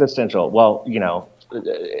just existential. Well,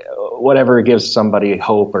 whatever gives somebody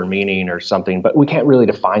hope or meaning or something, but we can't really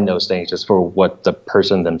define those things just for what the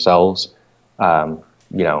person themselves,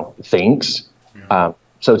 thinks. Yeah.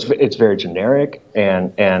 So it's very generic,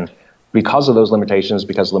 and because of those limitations,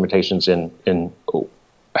 because limitations in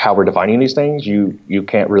how we're defining these things, you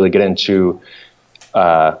can't really get into,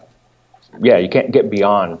 you can't get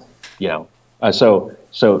beyond, so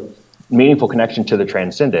meaningful connection to the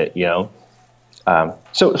transcendent,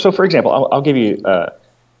 So for example, I'll give you, I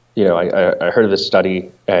heard of this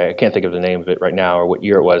study. I can't think of the name of it right now or what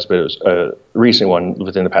year it was, but it was a recent one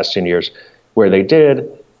within the past 10 years where they did,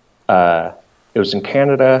 it was in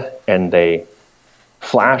Canada, and they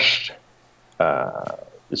flashed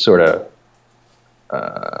sort of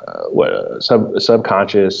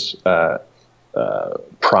subconscious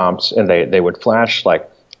prompts, and they would flash like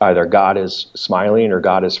either God is smiling or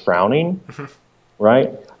God is frowning,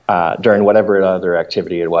 right? During whatever other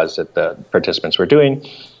activity it was that the participants were doing.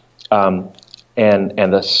 And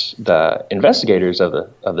the investigators of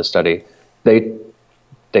the study, they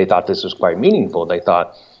thought this was quite meaningful. They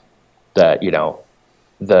thought that,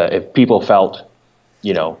 if people felt,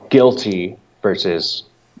 guilty versus,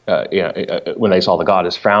 when they saw the God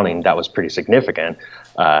is frowning, that was pretty significant.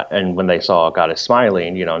 And when they saw God is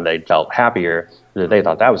smiling, and they felt happier, they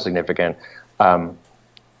thought that was significant.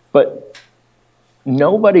 But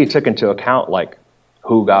nobody took into account like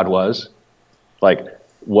who God was, like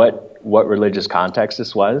what religious context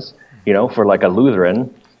this was. For like a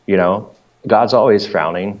Lutheran, God's always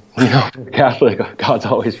frowning. Catholic, God's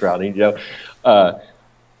always frowning. So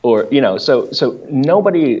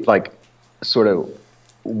nobody like sort of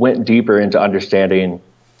went deeper into understanding,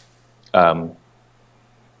 the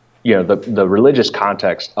religious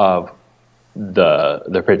context of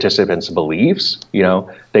the participants' beliefs.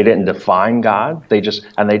 They didn't define God. They did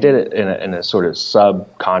it in a sort of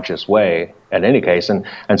subconscious way. In any case, and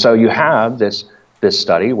so you have this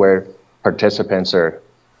study where participants are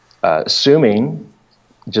assuming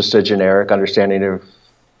just a generic understanding of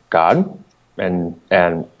God and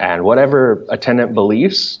whatever attendant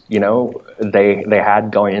beliefs they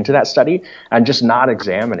had going into that study, and just not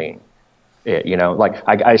examining it. Like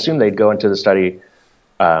I assume they'd go into the study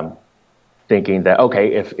thinking that,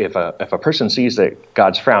 okay, if a person sees that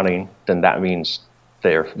God's frowning, then that means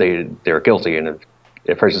they're guilty, and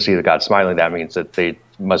if a person sees that God's smiling, that means that they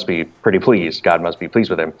must be pretty pleased. God must be pleased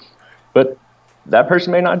with them. But that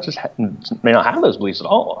person may not have those beliefs at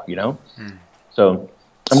all, So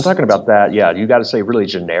I'm talking about that. Yeah, you got to say really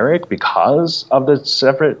generic because of the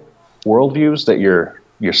separate worldviews that you're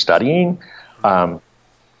studying. I'd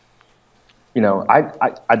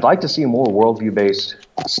like to see more worldview-based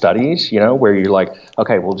studies, where you're like,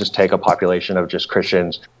 okay, we'll just take a population of just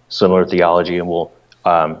Christians, similar theology, and we'll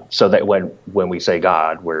so that when we say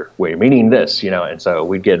God, we're meaning this, and so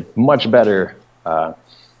we get much better,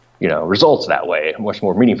 results that way, much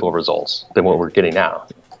more meaningful results than what we're getting now.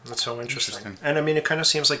 That's so interesting. And I mean, it kind of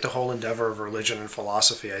seems like the whole endeavor of religion and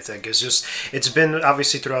philosophy, I think, is just, it's been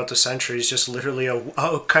obviously throughout the centuries, just literally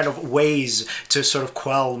a kind of ways to sort of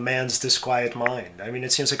quell man's disquiet mind. I mean,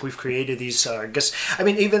 it seems like we've created these,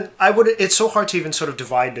 it's so hard to even sort of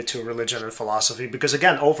divide the two, religion and philosophy, because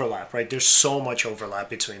again, overlap, right? There's so much overlap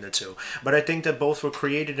between the two. But I think that both were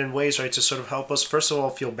created in ways, right, to sort of help us, first of all,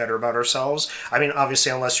 feel better about ourselves. I mean,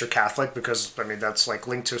 obviously, unless you're Catholic, because, I mean, that's like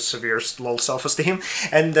linked to severe low self-esteem.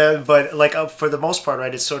 And but like for the most part,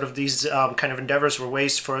 right, it's sort of these kind of endeavors were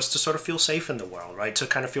ways for us to sort of feel safe in the world, right, to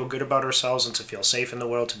kind of feel good about ourselves and to feel safe in the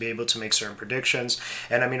world, to be able to make certain predictions.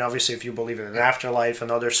 And I mean, obviously, if you believe in an afterlife,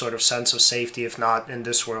 another sort of sense of safety, if not in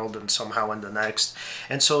this world, and somehow in the next.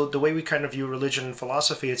 And so the way we kind of view religion and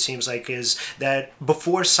philosophy, it seems like, is that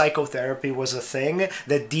before psychotherapy was a thing,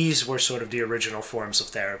 that these were sort of the original forms of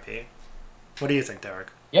therapy. What do you think, Derek?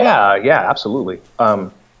 Yeah, absolutely.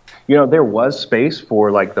 There was space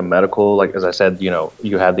for like the medical, like as I said,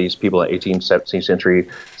 you had these people at 18th, 17th century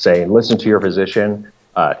saying, listen to your physician,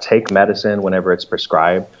 take medicine whenever it's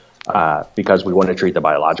prescribed, because we want to treat the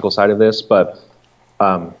biological side of this. But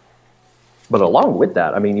along with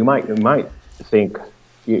that, I mean, you might think,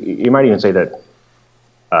 you might even say that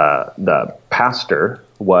the pastor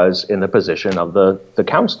was in the position of the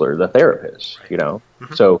counselor, the therapist,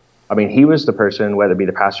 Mm-hmm. So, I mean, he was the person, whether it be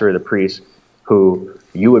the pastor or the priest, who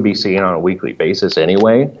you would be seeing on a weekly basis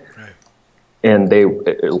anyway. Right. And they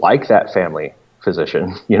like that family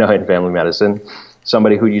physician, in family medicine,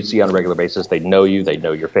 somebody who you see on a regular basis. They know you, they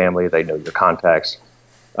know your family, they know your context.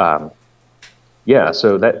 So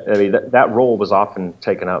that role was often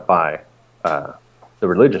taken up by the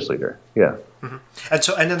religious leader. Yeah. Mm-hmm.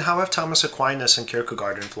 And then how have Thomas Aquinas and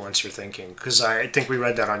Kierkegaard influenced your thinking? Because I think we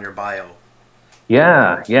read that on your bio.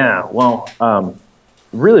 Yeah. Well,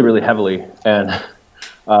 really, really heavily. And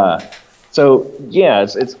it's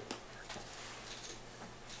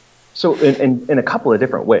so in a couple of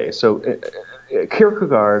different ways. So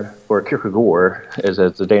Kierkegaard, or Kierkegaard, as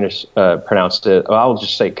the Danish pronounced it, I'll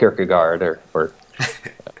just say Kierkegaard or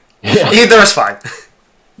either is fine.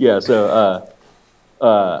 Yeah. So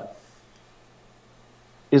let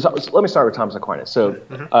me start with Thomas Aquinas. So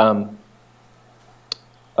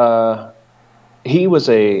he was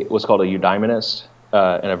what's called a eudaemonist.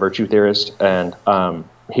 And a virtue theorist, and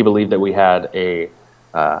he believed that we had a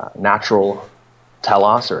natural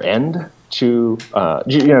telos, or end, to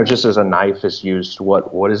just as a knife is used.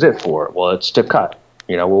 What is it for? Well, it's to cut.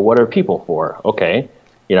 Well, what are people for? Okay,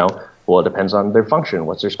 well, it depends on their function.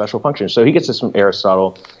 What's their special function? So he gets this from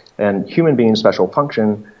Aristotle, and human beings' special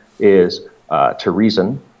function is to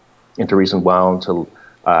reason, and to reason well,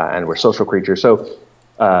 and we're social creatures. So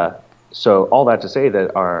all that to say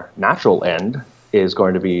that our natural end is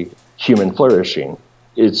going to be human flourishing.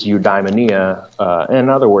 It's eudaimonia. In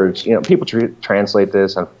other words, people translate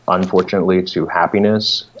this, unfortunately, to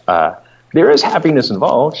happiness. There is happiness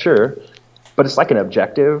involved, sure, but it's like an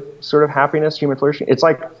objective sort of happiness, human flourishing. It's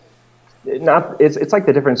like it's like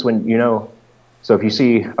the difference when So if you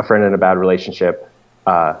see a friend in a bad relationship,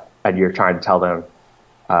 and you're trying to tell them,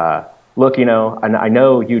 look, I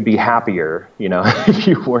know you'd be happier, if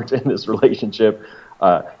you weren't in this relationship.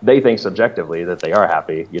 They think subjectively that they are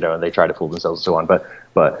happy, and they try to fool themselves and so on.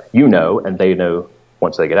 But and they know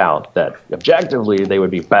once they get out that objectively they would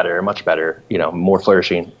be better, much better, more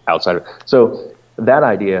flourishing outside. So that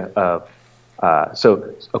idea of,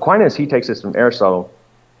 so Aquinas, he takes this from Aristotle,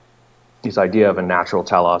 this idea of a natural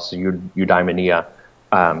telos, eudaimonia.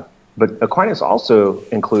 But Aquinas also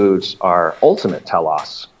includes our ultimate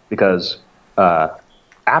telos, because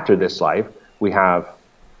after this life, we have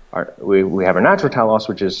our natural telos,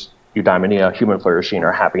 which is eudaimonia, human flourishing,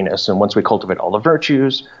 or happiness. And once we cultivate all the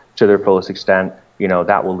virtues to their fullest extent,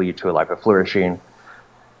 that will lead to a life of flourishing.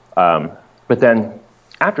 But then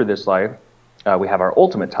after this life, we have our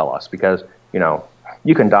ultimate telos, because,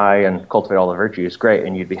 you can die and cultivate all the virtues, great,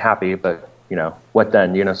 and you'd be happy, but, what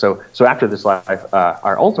then? So after this life,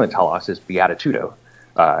 our ultimate telos is beatitudo.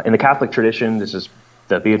 In the Catholic tradition, this is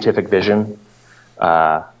the beatific vision.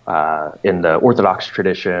 In the Orthodox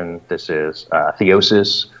tradition, this is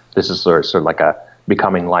theosis. This is sort of like a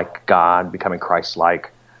becoming like God, becoming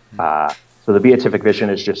Christ-like. So the beatific vision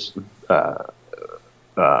is just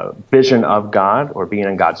vision of God, or being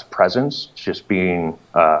in God's presence, just being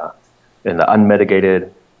in the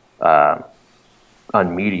unmitigated,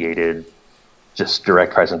 unmediated, just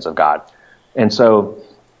direct presence of God. And so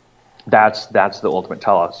that's the ultimate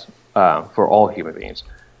telos for all human beings.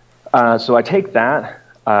 So I take that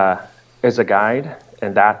as a guide,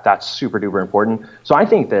 and that's super duper important. So I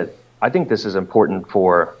think this is important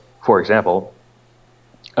for example,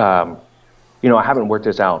 I haven't worked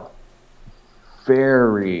this out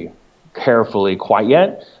very carefully quite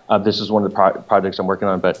yet. This is one of the projects I'm working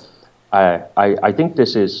on, but I think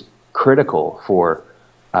this is critical for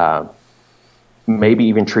maybe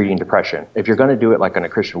even treating depression. If you're going to do it like on a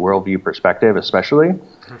Christian worldview perspective, especially,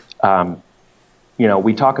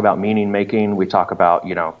 we talk about meaning making. We talk about,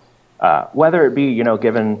 whether it be,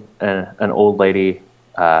 giving an old lady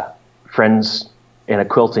friends in a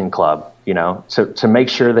quilting club, to make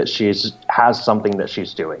sure that has something that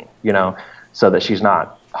she's doing, so that she's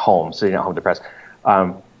not home, sitting at home depressed.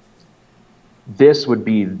 This would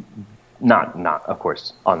be not of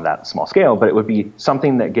course on that small scale, but it would be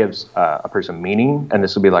something that gives a person meaning, and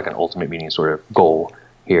this would be like an ultimate meaning sort of goal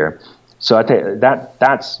here. So I tell you,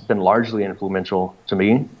 that's been largely influential to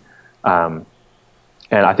me, and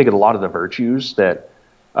I think a lot of the virtues that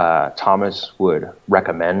Thomas would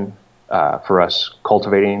recommend for us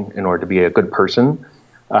cultivating in order to be a good person,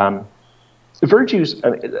 virtues,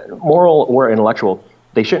 moral or intellectual,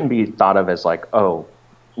 they shouldn't be thought of as like,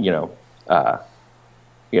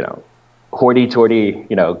 hoity-toity,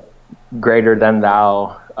 greater than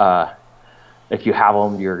thou. If you have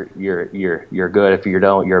them, you're good. If you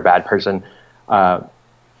don't, you're a bad person.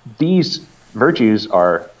 These virtues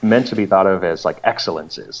are meant to be thought of as like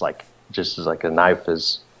excellences, like just as like a knife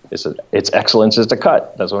its excellence is to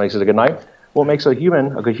cut. That's what makes it a good knife. What makes a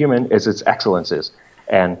good human is its excellences,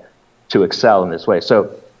 and to excel in this way.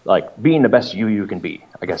 So like being the best you can be,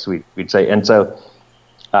 I guess we'd say. And so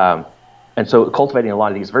cultivating a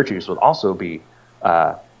lot of these virtues would also be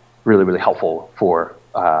really, really helpful for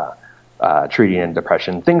treating in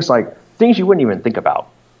depression. Things you wouldn't even think about.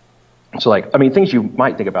 So things you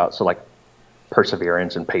might think about. So like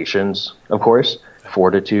perseverance and patience, of course,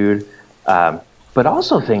 fortitude, but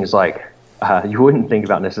also things like you wouldn't think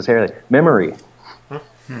about necessarily. Memory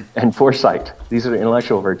and foresight. These are the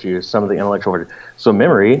intellectual virtues, some of the intellectual virtues. So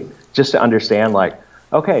memory, just to understand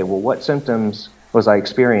okay, well, what symptoms was I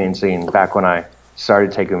experiencing back when I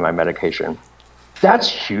started taking my medication? That's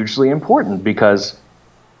hugely important, because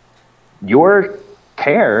your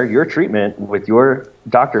care, your treatment with your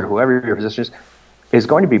doctor, whoever your physician is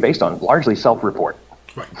going to be based on largely self-report.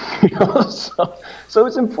 Right. So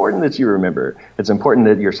it's important that you remember. It's important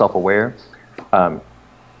that you're self-aware.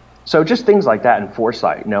 So just things like that, and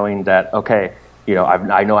foresight, knowing that, okay,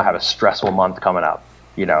 I know I have a stressful month coming up,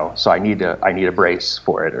 so I need a brace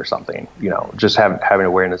for it or something, having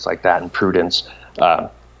awareness like that, and prudence.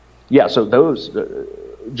 So those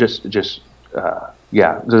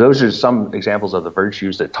yeah, so those are some examples of the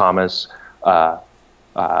virtues that Thomas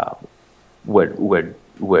would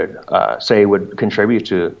say would contribute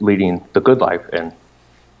to leading the good life. And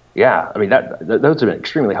yeah, I mean, those have been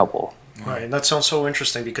extremely helpful. Right, and that sounds so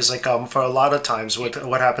interesting because, like, for a lot of times,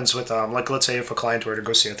 what happens with, like, let's say if a client were to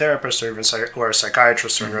go see a therapist or even or a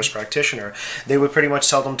psychiatrist or a nurse practitioner, they would pretty much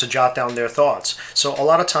tell them to jot down their thoughts. So a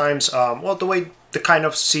lot of times, well, the way the kind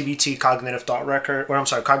of CBT cognitive thought record, or I'm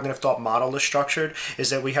sorry, cognitive thought model is structured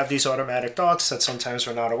is that we have these automatic thoughts that sometimes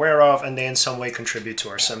we're not aware of, and they in some way contribute to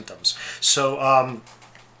our symptoms. So,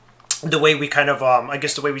 the way we kind of, I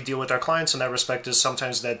guess the way we deal with our clients in that respect is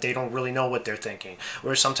sometimes that they don't really know what they're thinking.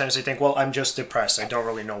 Or sometimes they think, well, I'm just depressed. I don't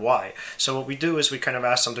really know why. So what we do is we kind of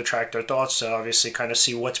ask them to track their thoughts to obviously kind of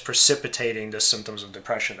see what's precipitating the symptoms of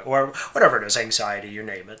depression or whatever it is, anxiety, you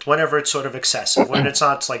name it. Whenever it's sort of excessive, when it's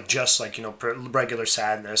not like just like, you know, regular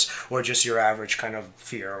sadness or just your average kind of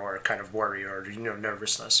fear or kind of worry or, you know,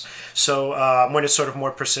 nervousness. So when it's sort of more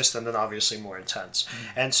persistent and obviously more intense.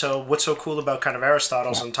 And so what's so cool about kind of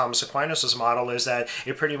Aristotle's and Thomas Aquinas' model is that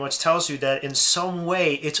it pretty much tells you that in some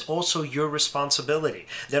way it's also your responsibility.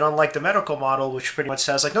 That unlike the medical model, which pretty much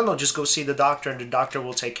says like, no, just go see the doctor and the doctor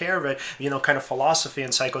will take care of it, you know, kind of philosophy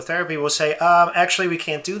and psychotherapy will say, actually we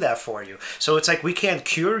can't do that for you. So it's like we can't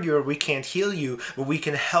cure you or we can't heal you, but we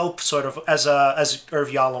can help sort of, as Irv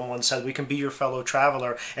Yalom once said, we can be your fellow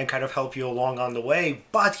traveler and kind of help you along on the way.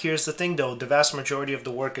 But here's the thing though, the vast majority of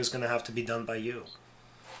the work is going to have to be done by you.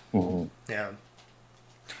 Yeah.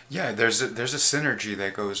 Yeah, there's a synergy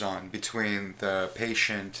that goes on between the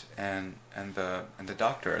patient and the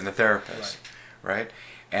doctor and the therapist, right?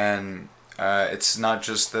 And it's not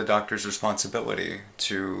just the doctor's responsibility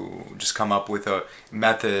to just come up with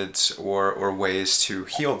methods or ways to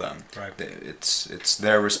heal them. Right. It's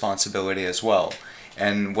their responsibility as well.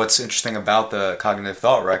 And what's interesting about the cognitive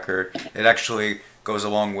thought record, it actually goes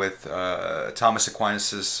along with Thomas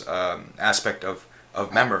Aquinas' aspect of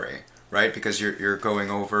memory. Right, because you're going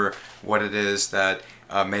over what it is that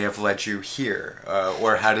may have led you here,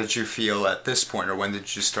 or how did you feel at this point, or when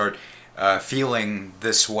did you start feeling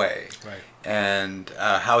this way, right? And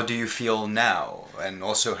how do you feel now, and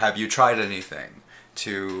also have you tried anything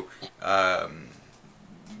to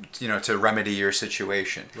to remedy your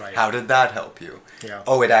situation? Right. How did that help you? Yeah.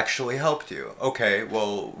 Oh, it actually helped you. Okay,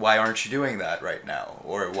 well, why aren't you doing that right now,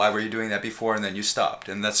 or why were you doing that before and then you stopped?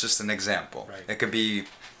 And that's just an example. Right. It could be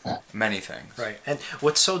many things. Right. And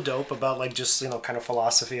what's so dope about like just, you know, kind of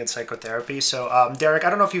philosophy and psychotherapy. So, Derek, I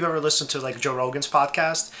don't know if you've ever listened to like Joe Rogan's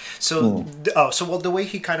podcast. So, well, the way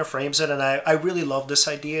he kind of frames it, and I really love this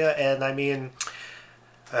idea. And I mean,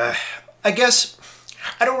 I guess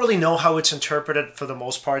I don't really know how it's interpreted for the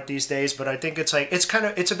most part these days, but I think it's like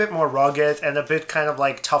it's a bit more rugged and a bit kind of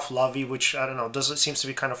like tough lovey, which I don't know, seems to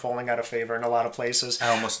be kind of falling out of favor in a lot of places. I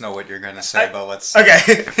almost know what you're gonna say, but let's.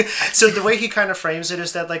 Okay, so the way he kind of frames it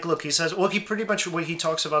is that like, look, he says, well, he pretty much he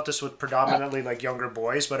talks about this with predominantly like younger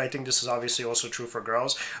boys, but I think this is obviously also true for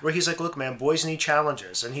girls, where he's like, look, man, boys need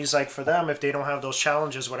challenges, and he's like, for them, if they don't have those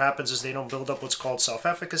challenges, what happens is they don't build up what's called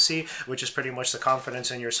self-efficacy, which is pretty much the confidence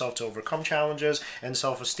in yourself to overcome challenges, and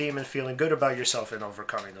self-esteem and feeling good about yourself in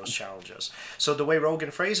overcoming those challenges. So the way Rogan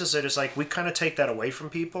phrases it is like we kind of take that away from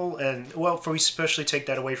people, and well, we especially take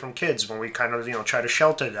that away from kids when we kind of, you know, try to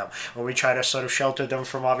shelter them, when we try to sort of shelter them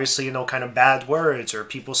from obviously, you know, kind of bad words or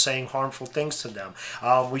people saying harmful things to them.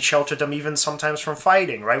 We shelter them even sometimes from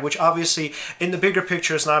fighting, right? Which obviously in the bigger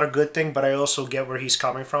picture is not a good thing, but I also get where he's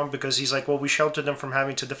coming from, because he's like, well, we shelter them from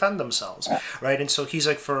having to defend themselves, right? And so he's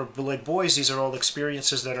like, for like boys, these are all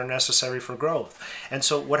experiences that are necessary for growth. And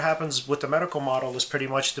so what happens with the medical model is pretty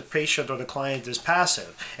much the patient or the client is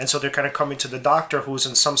passive. And so they're kind of coming to the doctor, who's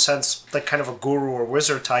in some sense like kind of a guru or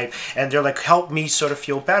wizard type, and they're like, help me sort of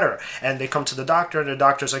feel better. And they come to the doctor, and the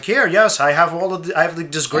doctor's like, here, yes, I have I have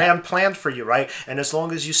like this grand plan for you, right? And as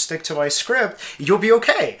long as you stick to my script, you'll be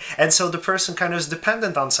okay. And so the person kind of is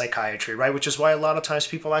dependent on psychiatry, right? Which is why a lot of times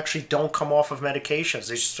people actually don't come off of medications.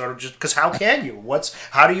 They just sort of just, because how can you?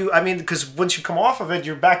 Because once you come off of it,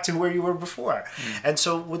 you're back to where you were before. And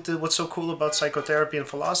so what's so cool about psychotherapy and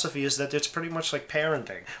philosophy is that it's pretty much like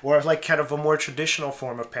parenting, or like kind of a more traditional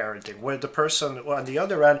form of parenting, where the person on the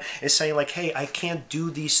other end is saying like, hey, I can't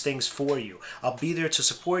do these things for you. I'll be there to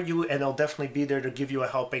support you, and I'll definitely be there to give you a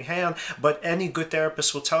helping hand. But any good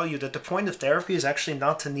therapist will tell you that the point of therapy is actually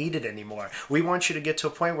not to need it anymore. We want you to get to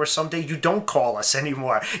a point where someday you don't call us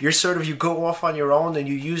anymore. You go off on your own, and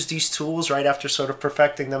you use these tools right after sort of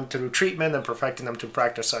perfecting them through treatment and perfecting them to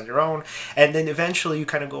practice on your own. And then eventually you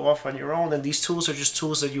kind of go off on your own, and these tools are just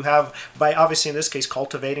tools that you have by, obviously in this case,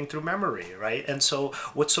 cultivating through memory, right? And so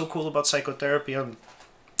what's so cool about psychotherapy and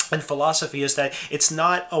in philosophy is that it's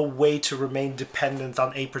not a way to remain dependent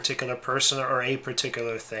on a particular person or a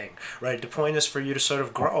particular thing, right? The point is for you to sort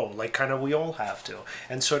of grow, like kind of we all have to,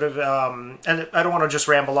 and sort of, and I don't want to just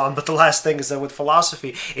ramble on, but the last thing is that with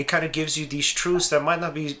philosophy, it kind of gives you these truths that might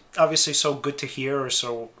not be obviously so good to hear or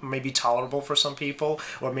so maybe tolerable for some people,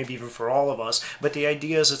 or maybe even for all of us, but the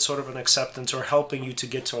idea is it's sort of an acceptance or helping you to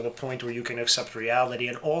get to the point where you can accept reality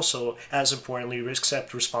and also, as importantly,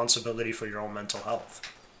 accept responsibility for your own mental health.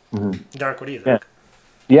 Mm-hmm. Derek, what do you think?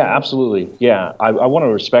 Yeah, absolutely. Yeah, I want to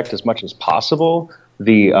respect as much as possible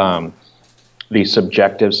the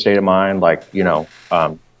subjective state of mind. Like,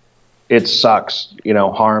 it sucks.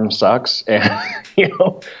 Harm sucks, and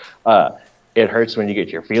it hurts when you get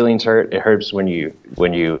your feelings hurt. It hurts when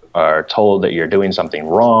you are told that you're doing something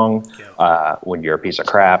wrong. Yeah. When you're a piece of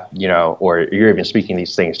crap, or you're even speaking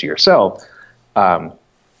these things to yourself.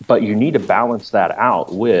 But you need to balance that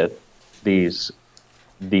out with these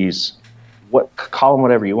call them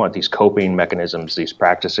whatever you want, these coping mechanisms, these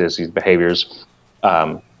practices, these behaviors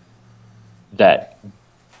that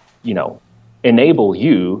enable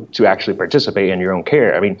you to actually participate in your own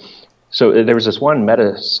care. I mean, so there was this one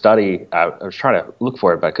meta study, I was trying to look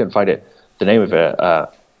for it, but I couldn't find it, the name of it.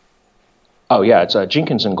 It's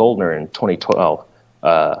Jenkins and Goldner in 2012,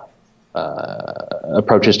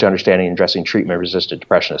 Approaches to Understanding and Addressing Treatment-Resistant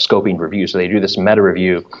Depression, a scoping review. So they do this meta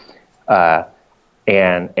review,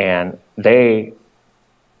 and they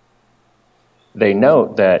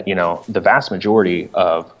note that, the vast majority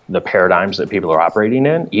of the paradigms that people are operating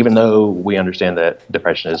in, even though we understand that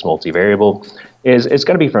depression is multivariable, it's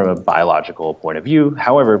going to be from a biological point of view.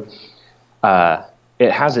 However,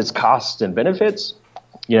 it has its costs and benefits,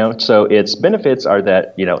 so its benefits are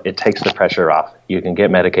that, it takes the pressure off. You can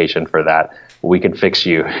get medication for that. We can fix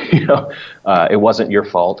you. It wasn't your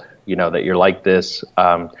fault, that you're like this.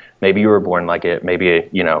 Maybe you were born like it. Maybe,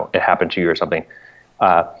 it happened to you or something.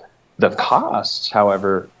 The costs,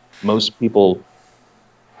 however, most people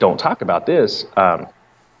don't talk about this.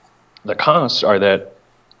 The costs are that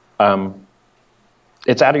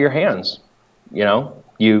it's out of your hands.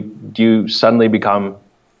 You suddenly become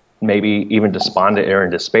maybe even despondent or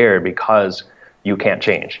in despair because you can't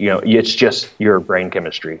change. It's just your brain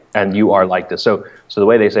chemistry, and you are like this. So the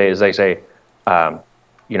way they say,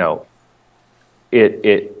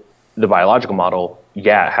 the biological model,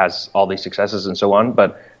 has all these successes and so on,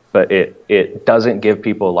 but it doesn't give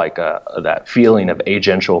people like that feeling of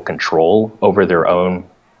agential control over their own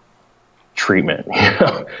treatment.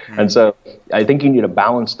 Mm-hmm. And so I think you need to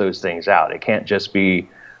balance those things out. It can't just be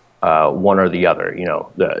one or the other.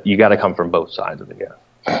 You got to come from both sides of it. Yeah.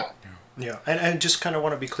 Yeah, and just kind of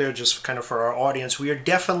want to be clear, just kind of for our audience, we are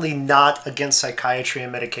definitely not against psychiatry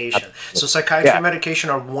and medication. So psychiatry and medication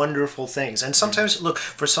are wonderful things. And sometimes, look,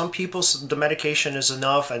 for some people, the medication is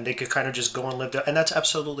enough and they could kind of just go and live there, and that's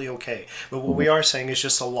absolutely okay. But what we are saying is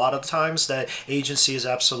just a lot of times that agency is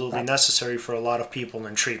absolutely necessary for a lot of people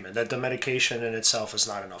in treatment, that the medication in itself is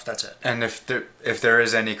not enough. That's it. And if there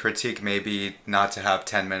is any critique, maybe not to have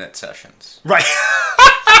 10-minute sessions. Right.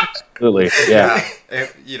 Absolutely. Yeah.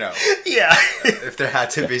 If there had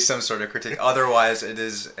to be some sort of critique. Otherwise, it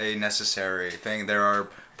is a necessary thing. There are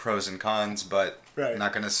pros and cons, but I'm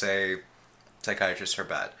not going to say psychiatrists are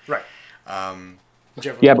bad. Right.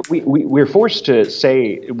 But we're forced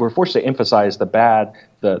to emphasize the bad,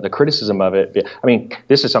 the criticism of it. I mean,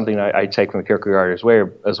 this is something I take from Kierkegaard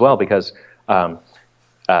as well, because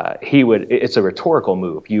it's a rhetorical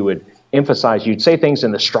move. You'd say things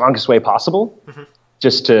in the strongest way possible, mm-hmm.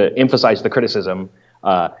 just to emphasize the criticism,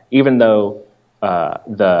 even though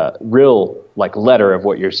the real letter of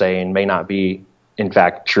what you're saying may not be in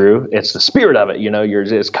fact true. It's the spirit of it. You're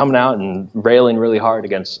just coming out and railing really hard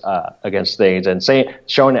against things and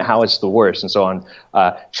showing it how it's the worst and so on.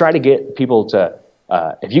 Try to get people to,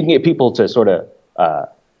 if you can get people to sort of,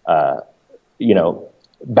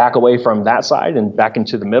 back away from that side and back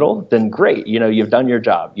into the middle, then great. You've done your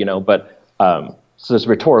job. But so this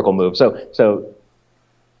rhetorical move. So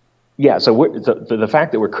the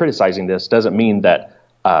fact that we're criticizing this doesn't mean that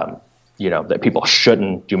that people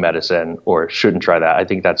shouldn't do medicine or shouldn't try that. I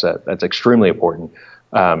think that's extremely important.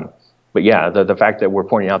 But the fact that we're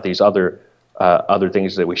pointing out these other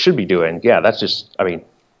things that we should be doing, that's just,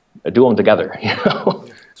 do them together.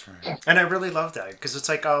 That's right. And I really love that, because it's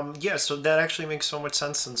like, so that actually makes so much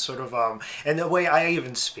sense, and sort of, and the way I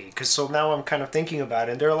even speak, because so now I'm kind of thinking about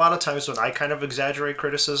it, and there are a lot of times when I kind of exaggerate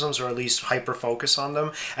criticisms, or at least hyper-focus on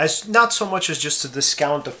them, as not so much as just to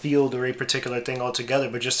discount the field or a particular thing altogether,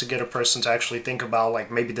 but just to get a person to actually think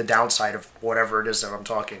about, maybe the downside of whatever it is that I'm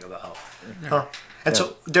talking about. Yeah. Huh. And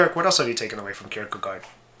so, Derek, what else have you taken away from Kierkegaard?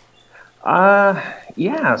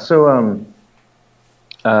 Yeah. So,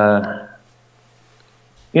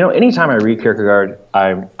 anytime I read Kierkegaard,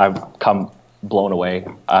 I've come blown away.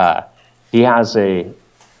 He has a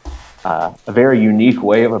very unique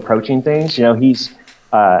way of approaching things. He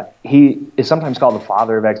is sometimes called the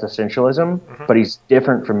father of existentialism, but he's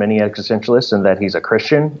different from many existentialists in that he's a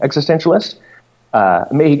Christian existentialist.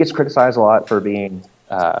 He gets criticized a lot for being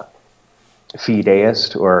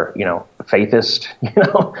fideist or faithist,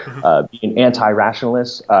 being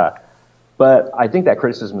anti-rationalist. But I think that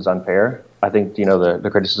criticism is unfair. I think the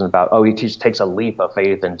criticism about he just takes a leap of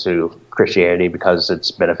faith into Christianity because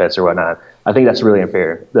its benefits or whatnot. I think that's really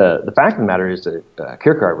unfair. The fact of the matter is that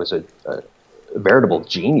Kierkegaard was a veritable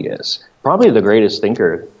genius, probably the greatest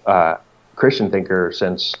thinker, Christian thinker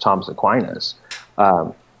since Thomas Aquinas.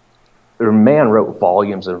 The man wrote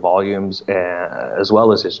volumes and volumes, as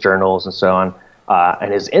well as his journals and so on.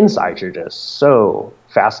 And his insights are just so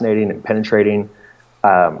fascinating and penetrating.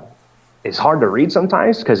 It's hard to read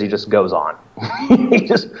sometimes because he just goes on. He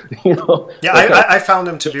just, Yeah, I found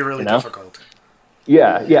him to be really difficult.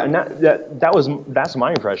 Yeah, and that's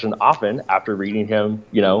my impression. Often after reading him,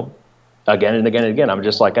 again and again and again, I'm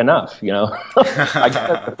just like, enough, I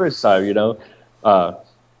got it the first time,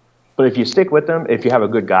 but if you stick with them, if you have a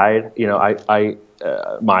good guide,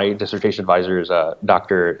 my dissertation advisor is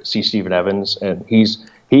Dr. C. Stephen Evans, and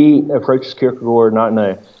he approaches Kierkegaard not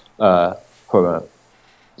in from a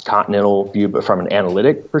continental view, but from an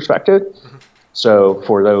analytic perspective. So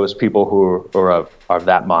for those people who are of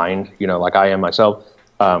that mind, like I am myself,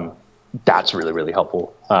 that's really, really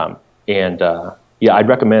helpful. I'd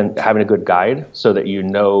recommend having a good guide so that you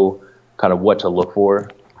know kind of what to look for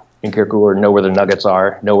in Kierkegaard, know where the nuggets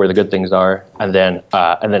are, know where the good things are, and then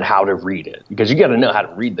how to read it, because you got to know how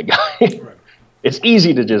to read the guy. Right. It's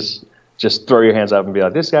easy to just throw your hands up and be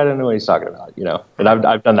like, this guy doesn't know what he's talking about, And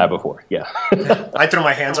I've done that before. Yeah. I threw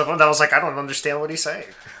my hands up and I was like, I don't understand what he's saying.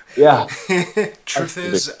 Yeah. Truth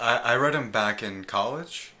is, I read him back in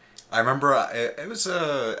college. I remember it was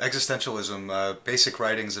Existentialism, Basic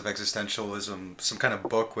Writings of Existentialism, some kind of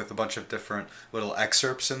book with a bunch of different little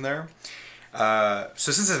excerpts in there. So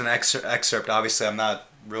since it's an excerpt, obviously I'm not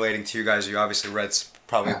relating to you guys. You obviously read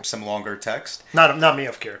probably some longer text. Not me,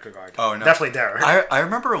 of Kierkegaard. Oh no, definitely Derek. I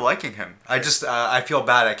remember liking him. I just I feel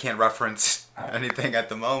bad I can't reference anything at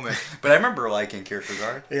the moment, but I remember liking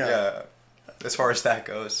Kierkegaard. Yeah. As far as that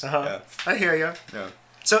goes. Yeah. I hear you. Yeah.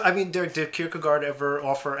 So, I mean, did Kierkegaard ever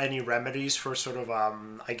offer any remedies for sort of,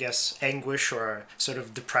 I guess, anguish or sort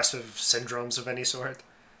of depressive syndromes of any sort?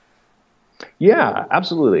 Yeah,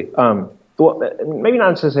 absolutely. Well, maybe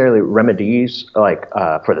not necessarily remedies like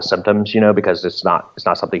for the symptoms, because it's not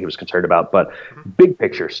something he was concerned about, but big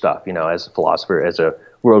picture stuff, as a philosopher, as a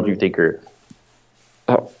worldview thinker.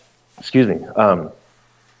 Excuse me.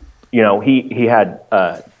 He had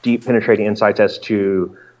deep penetrating insights as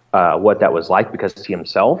to what that was like, because he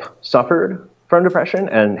himself suffered from depression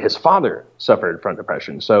and his father suffered from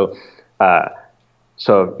depression. So,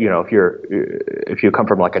 if you come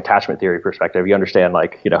from like attachment theory perspective, you understand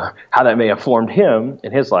how that may have formed him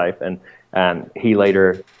in his life, and he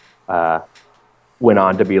later went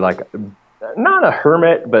on to be like not a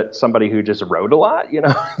hermit, but somebody who just wrote a lot,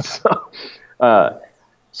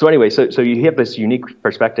 So anyway, so you have this unique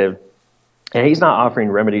perspective. And he's not offering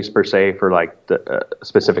remedies per se for like the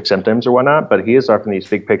specific symptoms or whatnot, but he is offering these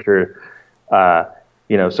big picture, because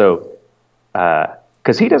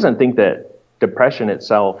he doesn't think that depression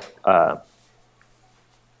itself,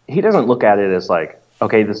 he doesn't look at it as like,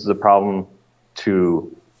 okay, this is a problem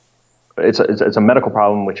it's a medical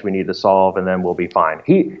problem which we need to solve and then we'll be fine.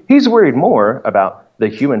 He's worried more about the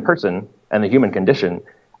human person and the human condition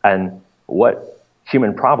and what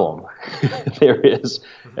human problem there is,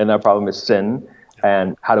 and that problem is sin,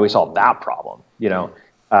 and how do we solve that problem,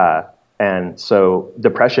 and so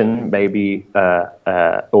depression may be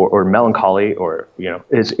or melancholy, or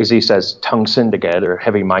as he says, tungsindighed, or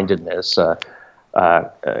heavy-mindedness,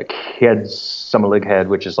 kedsamalighed,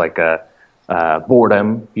 which is like a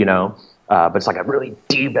boredom, but it's like a really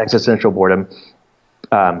deep existential boredom.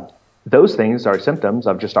 Those things are symptoms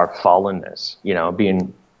of just our fallenness,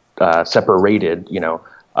 being separated,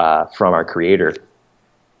 from our Creator.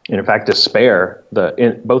 And in fact, despair,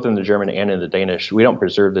 both in the German and in the Danish, we don't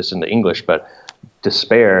preserve this in the English, but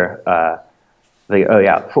despair,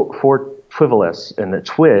 fortviveless, and the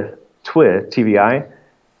tvi,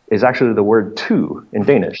 is actually the word two in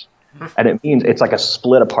Danish. And it means it's like a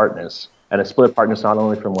split apartness, and a split apartness not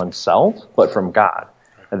only from oneself, but from God.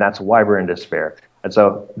 And that's why we're in despair. And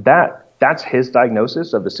so that's his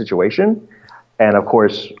diagnosis of the situation. And of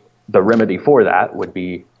course, the remedy for that would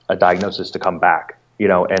be a diagnosis to come back,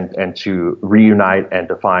 and to reunite and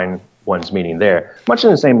define one's meaning there. Much in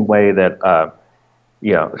the same way that,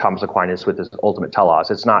 Thomas Aquinas with his ultimate telos.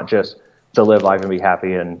 It's not just to live life and be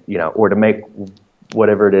happy and, or to make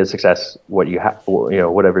whatever it is success, what you have,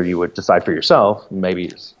 whatever you would decide for yourself. Maybe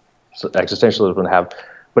existentialism would have,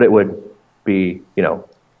 but it would be,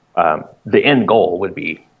 the end goal would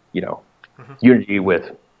be, unity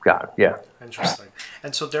with God. Yeah. Interesting.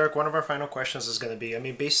 And so, Derek, one of our final questions is going to be,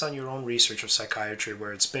 based on your own research of psychiatry,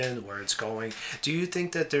 where it's been, where it's going, do you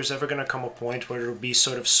think that there's ever going to come a point where it'll be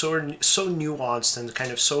sort of so nuanced and kind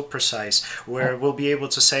of so precise, where we'll be able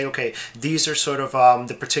to say, okay, these are sort of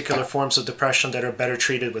the particular forms of depression that are better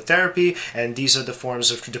treated with therapy, and these are the forms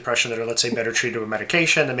of depression that are, let's say, better treated with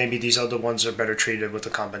medication, and maybe these other ones are better treated with a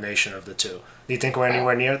combination of the two? Do you think we're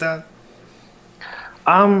anywhere near that?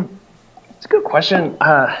 It's a good question.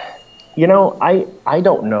 I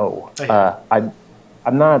don't know. I'm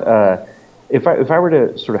not. If I were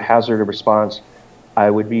to sort of hazard a response, I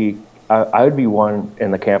would be one in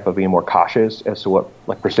the camp of being more cautious as to what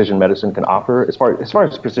like precision medicine can offer as far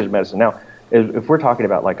as precision medicine. Now, if we're talking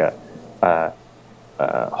about like a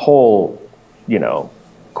whole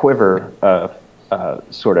quiver of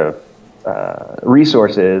sort of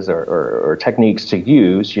resources or techniques to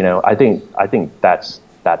use, I think that's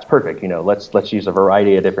perfect. Let's use a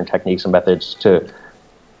variety of different techniques and methods to,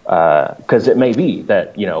 because it may be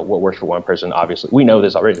that what works for one person, obviously we know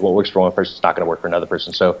this already. What works for one person is not going to work for another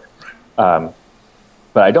person. So, but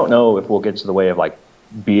I don't know if we'll get to the way of like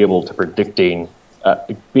be able to predict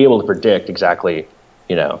exactly,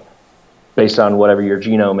 based on whatever your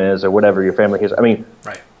genome is or whatever your family is.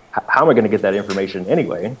 Right. How am I going to get that information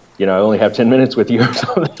anyway? I only have 10 minutes with you or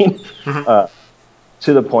something. Mm-hmm.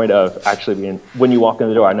 To the point of actually being, when you walk in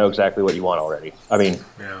the door, I know exactly what you want already.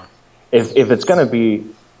 If it's going to be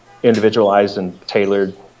individualized and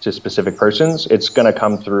tailored to specific persons, it's going to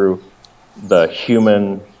come through the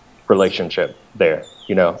human relationship there,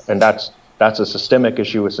 and that's a systemic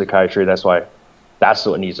issue with psychiatry. That's why that's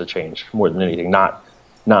what needs to change more than anything. Not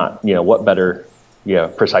what better,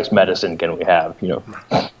 precise medicine can we have?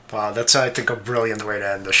 Wow, that's I think a brilliant way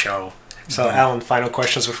to end the show. So, Alen, final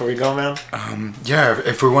questions before we go, man?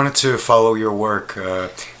 If we wanted to follow your work,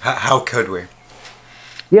 how could we?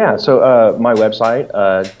 Yeah, so my website,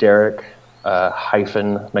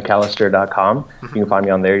 Derek-McAllister.com. You can find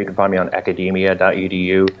me on there. You can find me on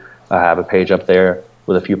academia.edu. I have a page up there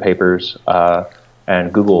with a few papers,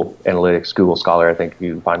 and Google Analytics, Google Scholar. I think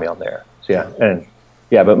you can find me on there. So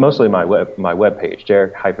but mostly my web page,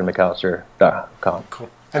 Derek-McAllister.com. Cool.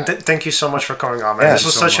 And thank you so much for coming on, man. This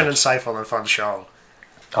was such an insightful and fun show.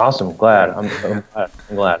 Awesome. Glad. I'm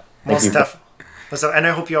glad. Thank you. And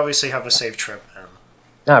I hope you obviously have a safe trip, man.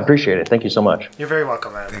 I appreciate it. Thank you so much. You're very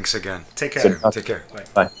welcome, man. Thanks again. Take care. Take care.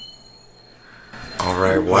 Bye. All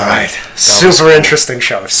right. Wow. All right. Super interesting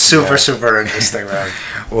show. Super interesting, man.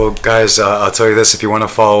 Well, guys, I'll tell you this. If you want to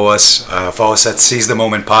follow us at Seize the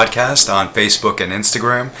Moment Podcast on Facebook and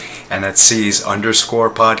Instagram, and at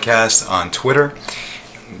Seize_podcast on Twitter.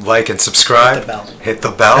 Like and subscribe. Hit the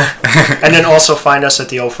bell. And then also find us at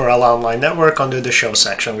the O4L Online Network under the show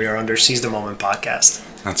section. We are under Seize the Moment Podcast.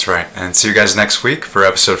 That's right. And see you guys next week for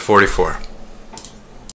episode 44.